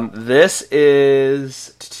 This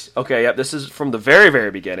is okay. Yep. This is from the very,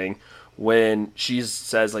 very beginning when she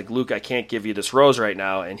says, like, Luke, I can't give you this rose right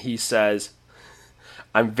now, and he says,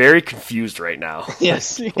 I'm very confused right now.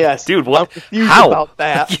 Yes, Dude, what? I'm confused How? about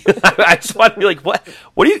that. I just want to be like, what?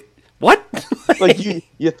 What do you? What? Like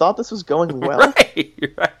you thought this was going well. Right.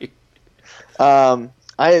 You're right.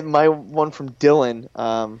 I had my one from Dylan.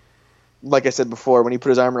 Like I said before, when he put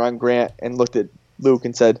his arm around Grant and looked at Luke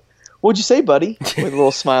and said, "What'd you say, buddy?" with a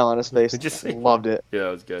little smile on his face. What'd you say? Loved it. Yeah,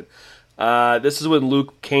 it was good. This is when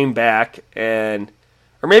Luke came back, or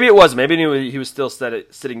maybe it wasn't. Maybe he was still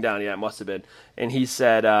sitting down. Yeah, it must have been. And he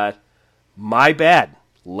said, "My bad.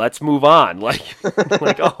 Let's move on." Like,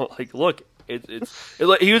 look,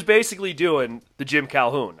 he was basically doing the Jim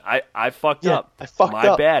Calhoun. I fucked up. I fucked My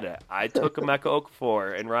up. bad. I took Emeka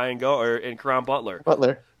Okafor and Ryan and Karan Butler.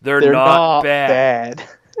 Butler. They're not bad.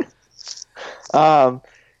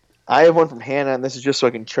 I have one from Hannah, and this is just so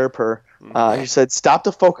I can chirp her. She said, "Stop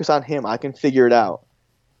to focus on him. I can figure it out."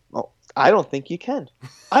 Well, I don't think you can.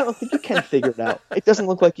 I don't think you can figure it out. It doesn't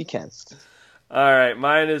look like you can. All right,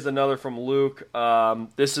 mine is another from Luke.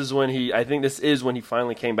 This is when I think this is when he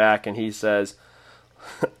finally came back, and he says,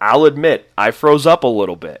 "I'll admit, I froze up a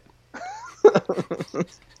little bit."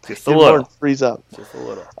 Just a little. Freeze up. Just a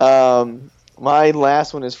little. My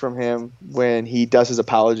last one is from him when he does his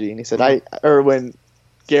apology, and he said, when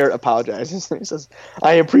Garrett apologizes, he says,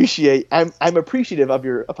 I'm appreciative of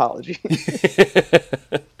your apology."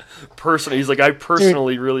 Personally, he's like, I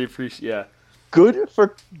personally really appreciate. Yeah. Good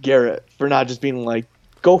for Garrett for not just being like,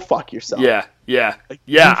 "Go fuck yourself." Yeah.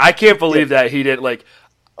 I can't believe that he did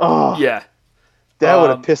yeah. That would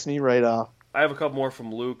have pissed me right off. I have a couple more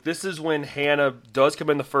from Luke. This is when Hannah does come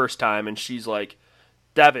in the first time, and she's like,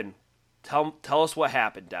 "Devin, tell us what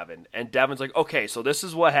happened, Devin." And Devin's like, "Okay, so this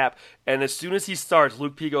is what happened." And as soon as he starts,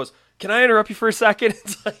 Luke P goes, "Can I interrupt you for a second?"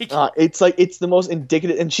 It's the most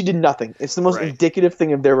indicative, and she did nothing. It's the most indicative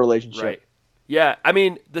thing of their relationship. Right. Yeah, I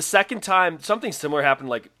mean, the second time, something similar happened,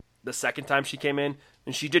 like, the second time she came in,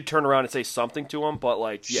 and she did turn around and say something to him, but,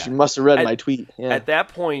 like, yeah. She must have read my tweet. Yeah. At that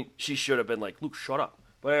point, she should have been like, "Luke, shut up."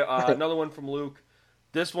 But another one from Luke.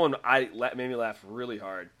 This one made me laugh really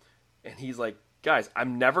hard. And he's like, "Guys,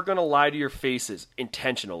 I'm never going to lie to your faces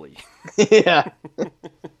intentionally." Yeah.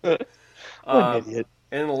 What an idiot.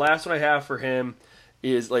 And the last one I have for him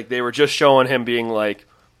is, like, they were just showing him being like,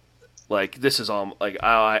 this is all, like,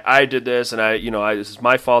 I did this, and this is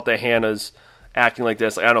my fault that Hannah's acting like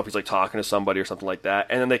this. Like, I don't know if he's, like, talking to somebody or something like that.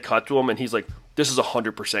 And then they cut to him, and he's like, "This is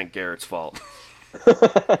 100% Garrett's fault."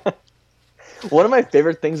 One of my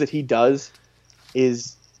favorite things that he does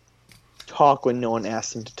is talk when no one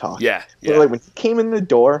asks him to talk. Yeah. So, like, when he came in the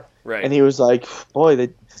door, right, and he was like, "Boy,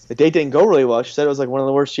 the date didn't go really well." She said it was like one of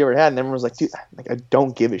the worst she ever had, and everyone was like, "Dude, like, I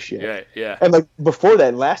don't give a shit." Yeah. And like before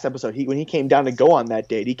that, last episode, when he came down to go on that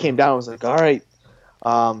date, he came down and was like, "All right,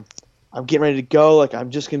 I'm getting ready to go. Like,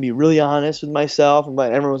 I'm just gonna be really honest with myself." And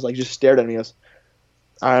everyone was like, just stared at me. He goes,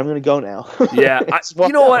 "All right, I'm gonna go now." Yeah, you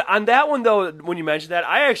know what? On that one though, when you mentioned that,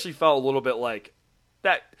 I actually felt a little bit like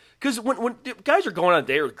that, because when guys are going on a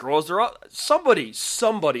date with girls, they're all, somebody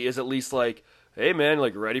is at least like, "Hey man,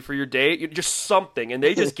 like, ready for your date?" Just something, and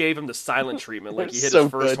they just gave him the silent treatment, like he hit his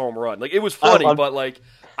first home run. Like, it was funny, but like,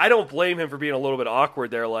 I don't blame him for being a little bit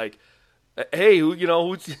awkward there. Like, "Hey,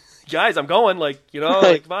 who's guys? I'm going. Like,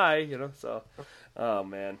 like, bye." So, oh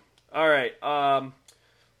man. All right.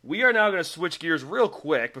 We are now going to switch gears real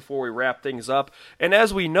quick before we wrap things up. And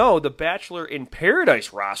as we know, the Bachelor in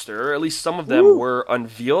Paradise roster, or at least some of them, were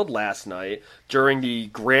unveiled last night during the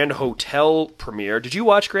Grand Hotel premiere. Did you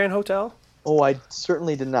watch Grand Hotel? Oh, I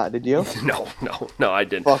certainly did not. Did you? No, I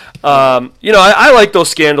didn't. I like those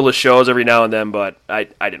scandalous shows every now and then, but I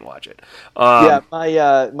didn't watch it.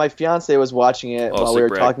 My fiance was watching it while we were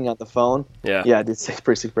talking on the phone. Yeah, I did say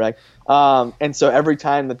pretty sick brag. And so every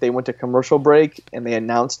time that they went to commercial break and they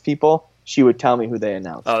announced people, she would tell me who they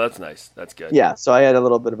announced. Oh, that's nice. That's good. Yeah, so I had a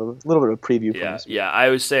little bit of a preview. Yeah, yeah. I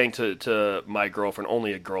was saying to my girlfriend,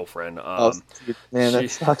 only a girlfriend. Man, that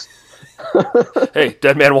sucks. Hey,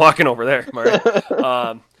 dead man walking over there. Am I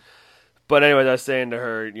right? But anyways, I was saying to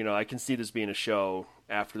her, I can see this being a show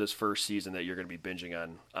after this first season that you're going to be binging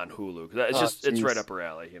on Hulu. It's right up her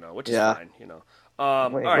alley, which is fine, all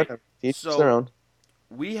right, so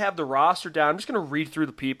we have the roster down. I'm just going to read through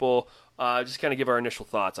the people, just kind of give our initial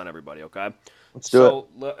thoughts on everybody, okay? Let's do it. So,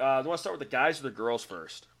 do you want to start with the guys or the girls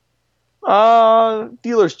first?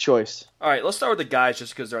 Dealer's choice. All right, let's start with the guys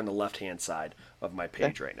just because they're on the left-hand side of my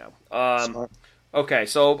page right now. Smart. Okay,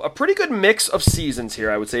 so a pretty good mix of seasons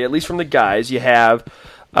here, I would say, at least from the guys. You have,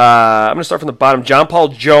 I'm going to start from the bottom, John Paul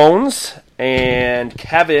Jones and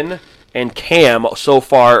Kevin and Cam so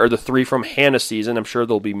far are the three from Hannah's season. I'm sure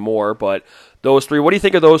there'll be more, but those three, what do you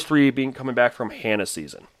think of those three coming back from Hannah's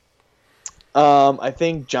season? I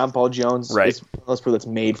think John Paul Jones is one of those people that's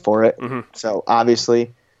made for it. Mm-hmm. So,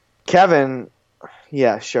 obviously, Kevin...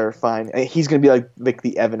 Yeah, sure, fine. He's going to be like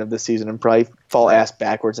the Evan of the season and probably fall ass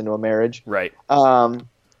backwards into a marriage. Right. And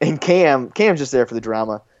Cam's just there for the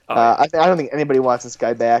drama. I don't think anybody wants this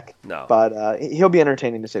guy back. No. But he'll be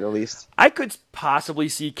entertaining to say the least. I could possibly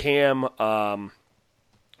see Cam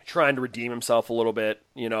trying to redeem himself a little bit,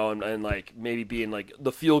 and like maybe being like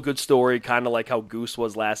the feel-good story, kind of like how Goose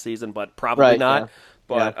was last season, but probably not. Yeah.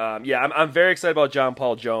 But I'm very excited about John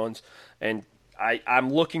Paul Jones, and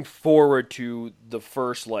I'm looking forward to the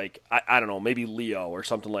first, like, I don't know, maybe Leo or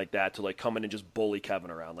something like that to, like, come in and just bully Kevin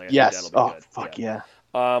around. Like, I think that'll be good. Fuck yeah.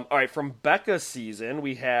 All right, from Becca's season,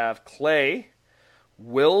 we have Clay.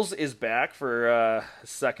 Wills is back for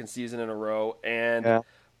second season in a row. And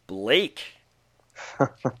Blake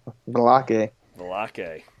Velake.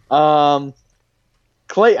 Velake.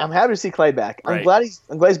 Clay, I'm happy to see Clay back. Right. I'm glad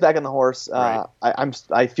he's back on the horse. Right.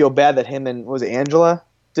 I feel bad that him and was it Angela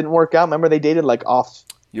didn't work out. Remember they dated like off.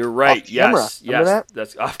 You're right. Off camera. Yes. Remember Yes. that?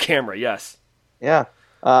 That's off camera. Yes. Yeah.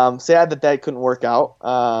 Sad that couldn't work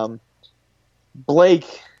out.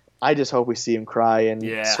 Blake, I just hope we see him cry and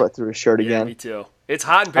sweat through his shirt Yeah, again. me too. It's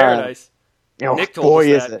hot in paradise. Oh, Nick told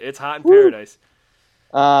boy, us is that. it. It's hot in paradise.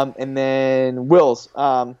 And then Wills.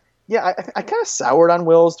 I kind of soured on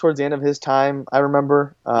Wills towards the end of his time. I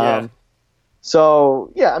remember. Yeah.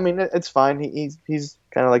 So yeah, I mean it's fine. He's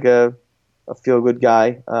kind of like a feel good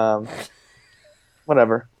guy.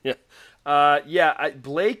 Whatever. Yeah.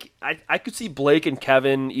 Blake. I could see Blake and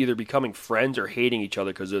Kevin either becoming friends or hating each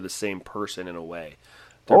other because they're the same person in a way.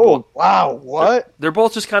 Wow! What? They're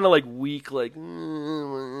both just kind of like weak, like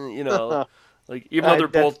you know, like even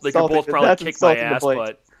though they could both probably kick my ass,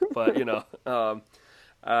 but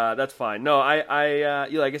that's fine. No, like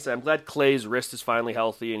I said, I'm glad Clay's wrist is finally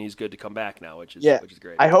healthy and he's good to come back now, which is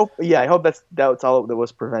great. I hope that's all that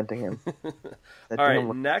was preventing him. All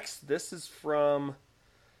right, next, this is from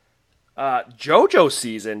JoJo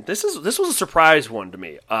season. This was a surprise one to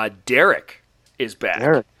me. Derek is back.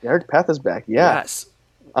 Derek Peth is back. Yeah. Yes.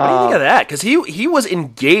 What do you think of that? Because he was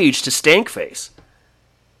engaged to Stankface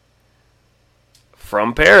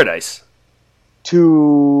from Paradise.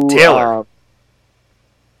 To Taylor.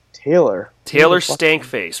 Taylor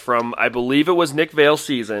Stankface from, I believe it was Nick Vale's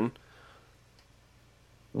season.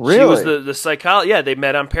 Really? She was the psychologist. Yeah, they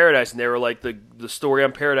met on Paradise, and they were like the story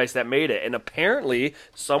on Paradise that made it. And apparently,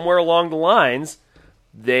 somewhere along the lines,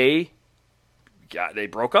 they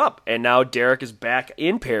broke up, and now Derek is back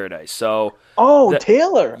in Paradise. So,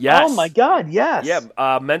 Taylor. Yes. Oh my God. Yes.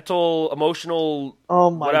 Yeah. Mental, emotional. Oh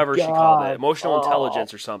my whatever God. she called it, emotional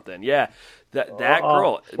intelligence or something. Yeah. That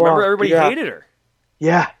girl. Remember, everybody hated her.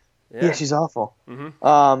 Yeah. Yeah, she's awful.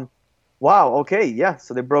 Mm-hmm. Wow. Okay. Yeah.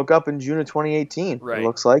 So they broke up in June of 2018. Right. It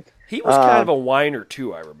looks like He was kind of a whiner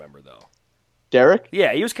too. I remember though. Derek.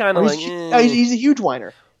 Yeah, he was kind of he's a huge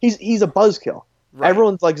whiner. He's a buzzkill. Right.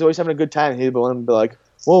 Everyone's like always having a good time. He'd be like,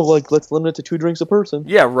 well, like let's limit it to 2 drinks a person.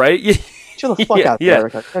 Yeah. Right. Chill the fuck out,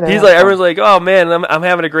 Derek. He's like, everyone's like, oh man, I'm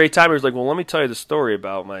having a great time. He's like, well, let me tell you the story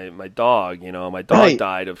about my dog. You know, my dog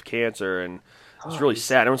died of cancer, and it's really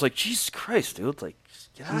sad. Everyone's like, Jesus Christ, dude, like,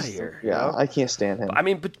 just get out of here. Yeah, you know? I can't stand him. I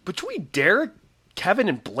mean, between Derek, Kevin,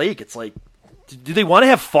 and Blake, it's like, do they want to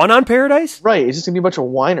have fun on Paradise? Right. It's just gonna be a bunch of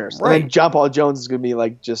whiners. Right. And then John Paul Jones is gonna be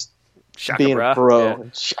like just Shaka being bra. a bro. Yeah.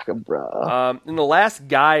 Shaka bra. And the last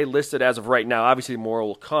guy listed as of right now, obviously more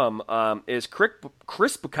will come, is Chris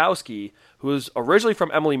Bukowski, who was originally from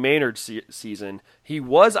Emily Maynard's season. He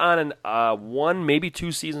was on 1, maybe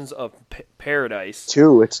 2 seasons of Paradise.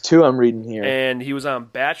 2. It's 2 I'm reading here. And he was on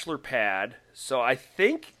Bachelor Pad. So I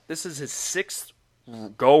think this is his 6th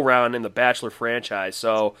go-round in the Bachelor franchise.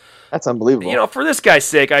 So that's unbelievable. You know, for this guy's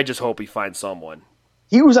sake, I just hope he finds someone.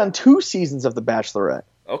 He was on 2 seasons of The Bachelorette.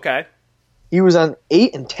 Okay. He was on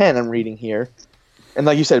 8 and 10, I'm reading here. And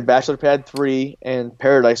like you said, Bachelor Pad 3 and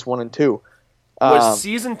Paradise 1 and 2. Was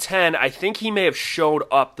season 10, I think he may have showed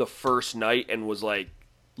up the first night and was like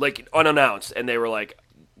unannounced. And they were like,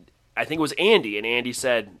 I think it was Andy. And Andy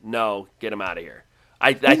said, no, get him out of here.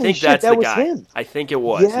 I think that's the guy. Him. I think it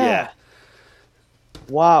was, yeah.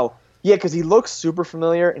 Wow. Yeah, because he looks super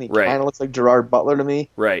familiar, and he kind of looks like Gerard Butler to me.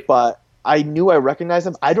 Right. But I knew I recognized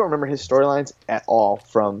him. I don't remember his storylines at all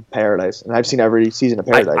from Paradise, and I've seen every season of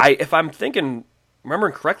Paradise. If I'm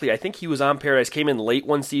remembering correctly, I think he was on Paradise, came in late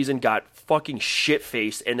one season, got fucking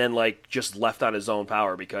shit-faced, and then like just left on his own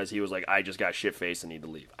power because he was like, I just got shit-faced and need to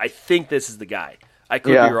leave. I think this is the guy. I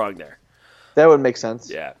could be wrong there. That would make sense.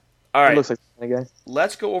 Yeah. All right. He looks like the guy.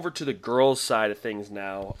 Let's go over to the girls' side of things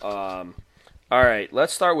now. All right,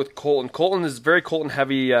 let's start with Colton. Colton is a very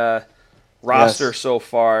Colton-heavy roster so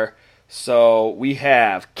far. So we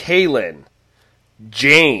have Kaylin,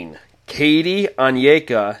 Jane, Katie,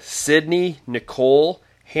 Anyeka, Sydney, Nicole,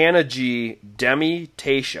 Hannah G, Demi,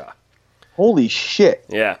 Tasha. Holy shit.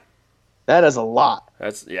 Yeah. That is a lot. All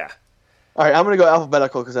right, I'm going to go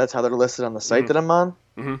alphabetical because that's how they're listed on the site that I'm on.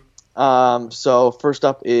 Mm-hmm. So first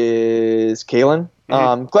up is Kaylin.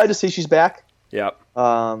 Glad to see she's back. Yep.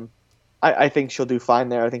 I think she'll do fine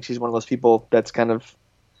there. I think she's one of those people that's kind of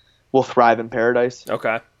will thrive in Paradise.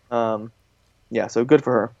 Okay. Yeah, so good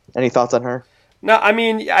for her. Any thoughts on her? No, I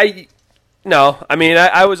mean,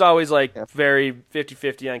 I was always like very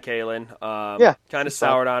 50-50 on Kaylin. Kind of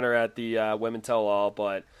soured on her at the Women Tell All,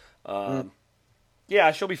 but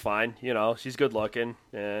yeah, she'll be fine. You know, she's good looking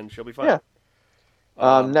and she'll be fine.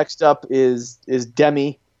 Yeah. Next up is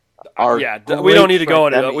Demi. our we don't need to go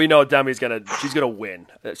friend into it. Demi. We know Demi's she's gonna win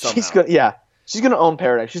somehow. She's gonna own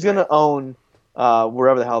Paradise. She's gonna own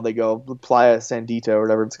wherever the hell they go, Playa Sandita or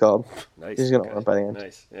whatever it's called. Nice. She's gonna own it by the end.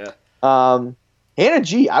 Nice. Yeah. Hannah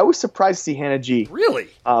G. I was surprised to see Hannah G. Really?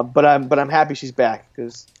 But I'm happy she's back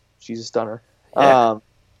because she's a stunner. Yeah.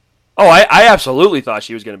 I absolutely thought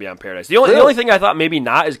she was going to be on Paradise. The only thing I thought maybe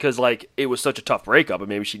not is because like it was such a tough breakup, and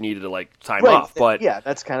maybe she needed to like time off. But yeah,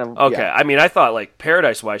 that's kind of okay. Yeah. I mean, I thought like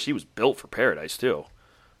Paradise wise, she was built for Paradise too.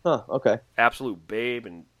 Huh. Okay. Absolute babe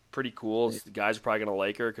and pretty cool. The guys are probably going to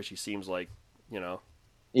like her because she seems like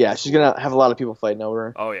Yeah, she's gonna have a lot of people fighting over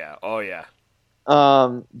her. Oh yeah.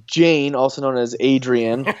 Jane, also known as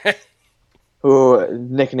Adrian, who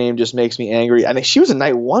nickname just makes me angry. I think she was a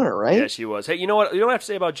night oneer, right? Yeah, she was. Hey, you know what? You know what I have to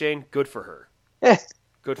say about Jane? Good for her.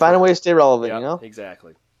 Good. Find for a way her. to stay relevant, Yep,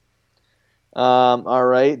 exactly. All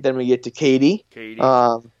right, then we get to Katie.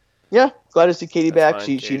 Yeah, glad to see Katie back.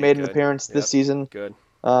 Fine. She made an appearance this season. Good.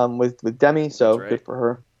 With Demi, so right. good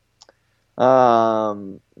for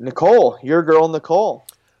her. Nicole, your girl Nicole.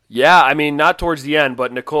 Yeah, I mean, not towards the end,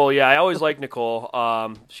 but Nicole, yeah, I always like Nicole.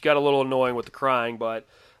 She got a little annoying with the crying, but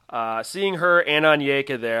seeing her and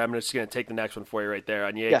Onyeka there, I'm just going to take the next one for you right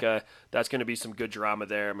there. Onyeka, that's going to be some good drama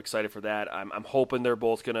there. I'm excited for that. I'm hoping they're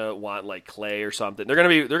both going to want, like, Clay or something. They're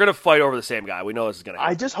going to fight over the same guy. We know this is going to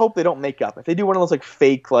happen. I just hope they don't make up. If they do one of those, like,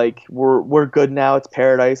 fake, like, we're good now, it's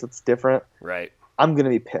Paradise, it's different. Right. I'm going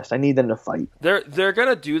to be pissed. I need them to fight. They're going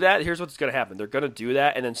to do that. Here's what's going to happen. They're going to do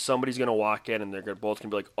that, and then somebody's going to walk in, and they're both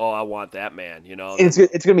going to be like, oh, I want that man, you know? And it's going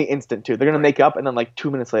to be instant, too. They're going to make up, and then, like,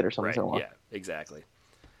 2 minutes later, something's going to walk. Yeah, exactly.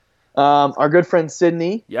 Our good friend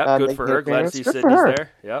Sydney. Yep, good for her. Glad to see Sydney's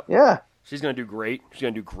there. Yep. Yeah. She's going to do great. She's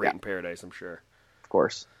going to do great in Paradise, I'm sure. Of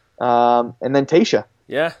course. And then Tayshia.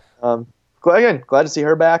 Yeah. Glad to see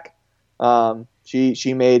her back.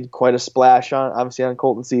 She made quite a splash on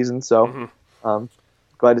Colton season, so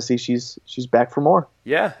glad to see she's back for more.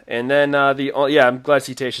 Yeah, and then I'm glad to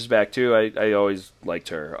see Tayshia's back too. I always liked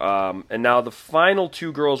her. And now the final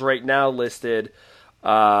two girls right now listed,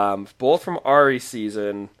 both from Ari's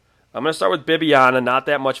season. I'm going to start with Bibiana. Not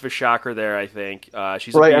that much of a shocker there, I think.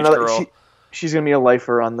 She's a beach girl. She's going to be a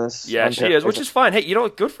lifer on this. Yeah, she is, which is fine. Hey,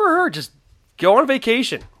 good for her. Just go on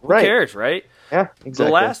vacation. Who cares, right? Yeah,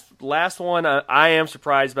 exactly. The last one I am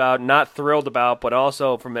surprised about, not thrilled about, but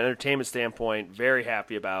also from an entertainment standpoint, very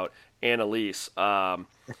happy about Annalise. Camille.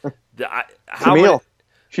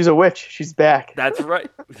 She's a witch. She's back. That's right.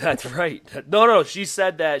 That's right. No. She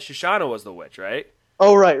said that Shoshana was the witch, right?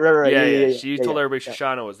 Oh, right. Yeah. She told everybody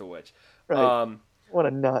Shoshana was the witch. Right. What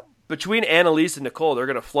a nut. Between Annalise and Nicole, they're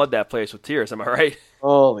going to flood that place with tears. Am I right?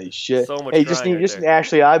 Holy shit. So much Hey, just need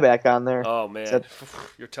Ashley I back on there. Oh, man.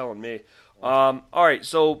 You're telling me. All right,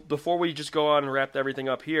 so before we just go on and wrap everything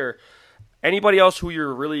up here, anybody else who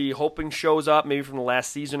you're really hoping shows up, maybe from the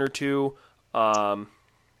last season or two? I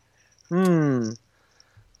mean,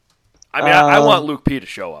 I want Luke P to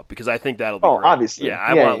show up because I think that'll be great. Obviously. Yeah,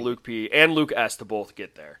 I want Luke P and Luke S to both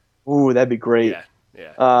get there. Ooh, that'd be great.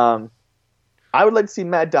 Yeah. I would like to see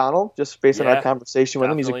Matt Donald, just based on our conversation with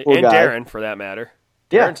him. He's a cool and guy. Darren, for that matter.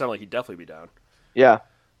 Darren sounded like he'd definitely be down. Yeah.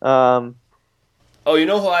 Oh, you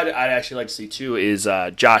know who I'd actually like to see, too, is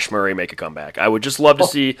Josh Murray make a comeback. I would just love to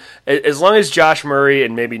see, as long as Josh Murray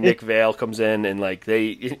and maybe Nick Vale comes in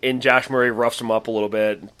and Josh Murray roughs him up a little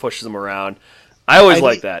bit and pushes him around. I always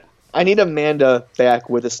like that. I need Amanda back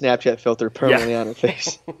with a Snapchat filter permanently on her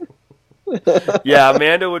face. Yeah,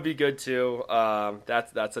 Amanda would be good, too.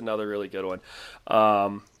 That's another really good one.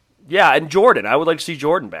 And Jordan. I would like to see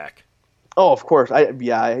Jordan back. Oh, of course. I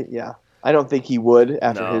don't think he would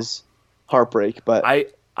after his heartbreak, but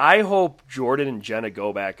I hope Jordan and Jenna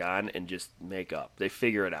go back on and just make up. They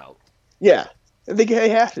figure it out. Yeah, they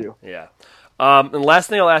have to. Yeah. And last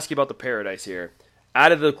thing I'll ask you about the Paradise here.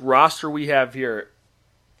 Out of the roster we have here,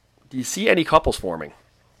 do you see any couples forming?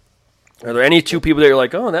 Are there any two people that you're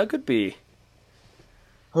like, oh, that could be?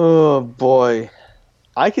 Oh boy,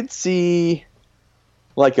 I could see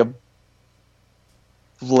like a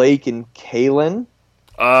Blake and Kaylin.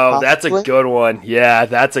 Oh, that's a good one. Yeah,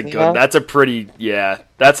 that's a good. That's a pretty. Yeah,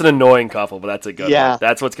 that's an annoying couple, but that's a good one.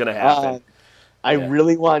 That's what's gonna happen. I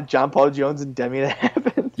really want John Paul Jones and Demi to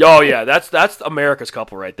happen. Oh yeah, that's America's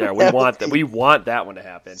couple right there. We want that. We want that one to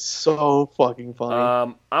happen. So fucking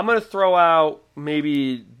funny. I'm gonna throw out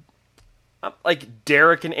maybe like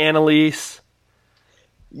Derek and Annalise.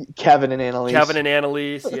 Kevin and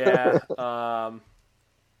Annalise. Yeah.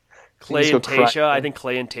 Clay and Tayshia. I think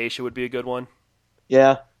Clay and Tayshia would be a good one.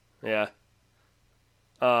 Yeah. Yeah.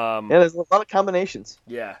 There's a lot of combinations.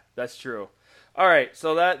 Yeah, that's true. All right,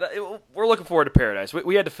 so we're looking forward to Paradise.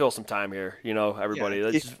 We had to fill some time here, everybody. Yeah,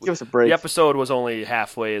 Let's give us a break. The episode was only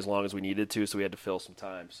halfway as long as we needed to, so we had to fill some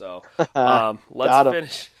time. So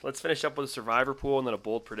let's finish up with a Survivor pool and then a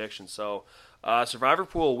bold prediction. So Survivor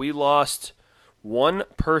pool, we lost one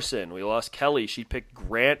person. We lost Kelly. She picked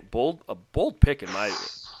Grant. A bold pick in my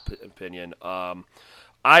opinion.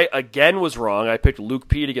 I again was wrong. I picked Luke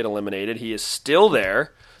P to get eliminated. He is still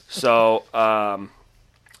there. So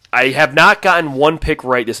I have not gotten one pick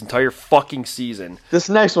right this entire fucking season. This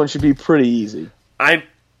next one should be pretty easy. I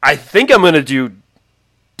think I'm going to do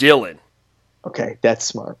Dylan. Okay, that's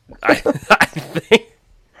smart. I think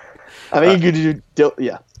you could do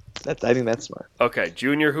yeah. I think that's smart. Okay,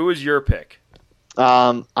 Junior, who is your pick?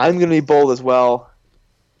 I'm going to be bold as well.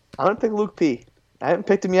 I'm going to pick Luke P. I haven't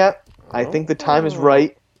picked him yet. I think the time is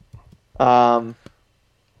right.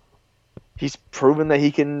 He's proven that he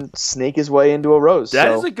can snake his way into a rose.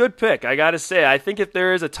 That is a good pick, I got to say. I think if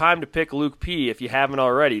there is a time to pick Luke P, if you haven't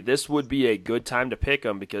already, this would be a good time to pick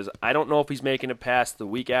him because I don't know if he's making it past the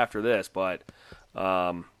week after this, but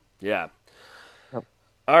yeah. Yep.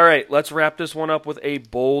 All right, let's wrap this one up with a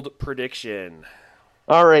bold prediction.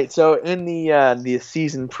 All right, so in the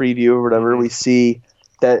season preview or whatever, we see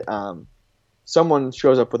that someone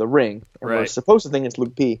shows up with a ring, and we're supposed to think it's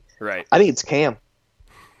Luke P. Right. I think it's Cam.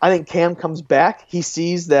 I think Cam comes back. He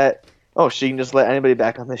sees that, she can just let anybody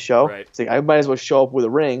back on this show. Right. It's like, I might as well show up with a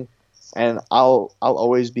ring, and I'll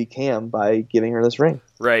always be Cam by giving her this ring.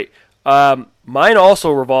 Right. Mine also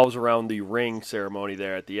revolves around the ring ceremony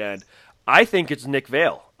there at the end. I think it's Nick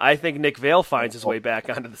Vale. I think Nick Vale finds his way back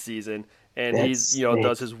onto the season, and he's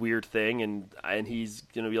does his weird thing, and he's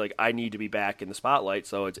going to be like, I need to be back in the spotlight,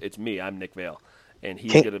 so it's me. I'm Nick Vale, and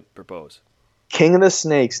he's going to propose. King of the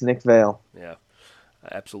Snakes, Nick Vale. Yeah.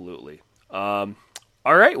 Absolutely. All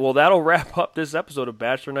right, well, that'll wrap up this episode of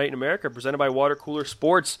Bachelor Night in America, presented by Water Cooler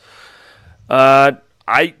Sports. I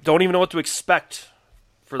don't even know what to expect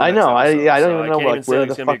for the next episode. I don't even know where it's going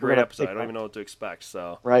to be a great episode. I don't from. even know what to expect.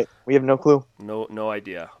 So right, we have no clue. No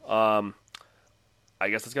idea. I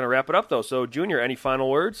guess that's going to wrap it up, though. So, Junior, any final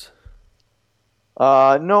words?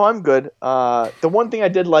 No, I'm good. The one thing I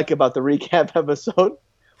did like about the recap episode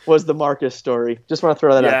was the Marcus story. Just want to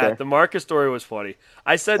throw that out there. Yeah, the Marcus story was funny.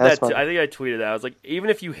 I said that. I think I tweeted that. I was like, even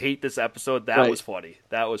if you hate this episode, that was funny.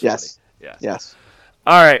 That was funny. Yeah. Yes.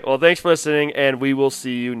 All right. Well, thanks for listening, and we will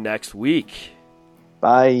see you next week.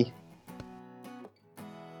 Bye.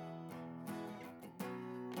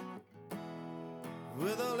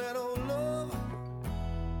 With a little love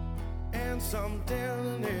and some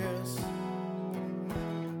tenderness,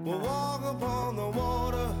 we'll walk upon the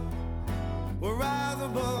water. We'll rise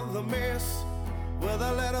above the mist with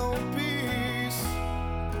a little peace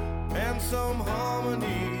and some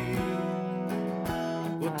harmony.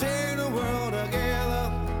 We'll take the world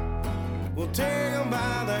together. We'll take them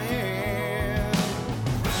by the hand.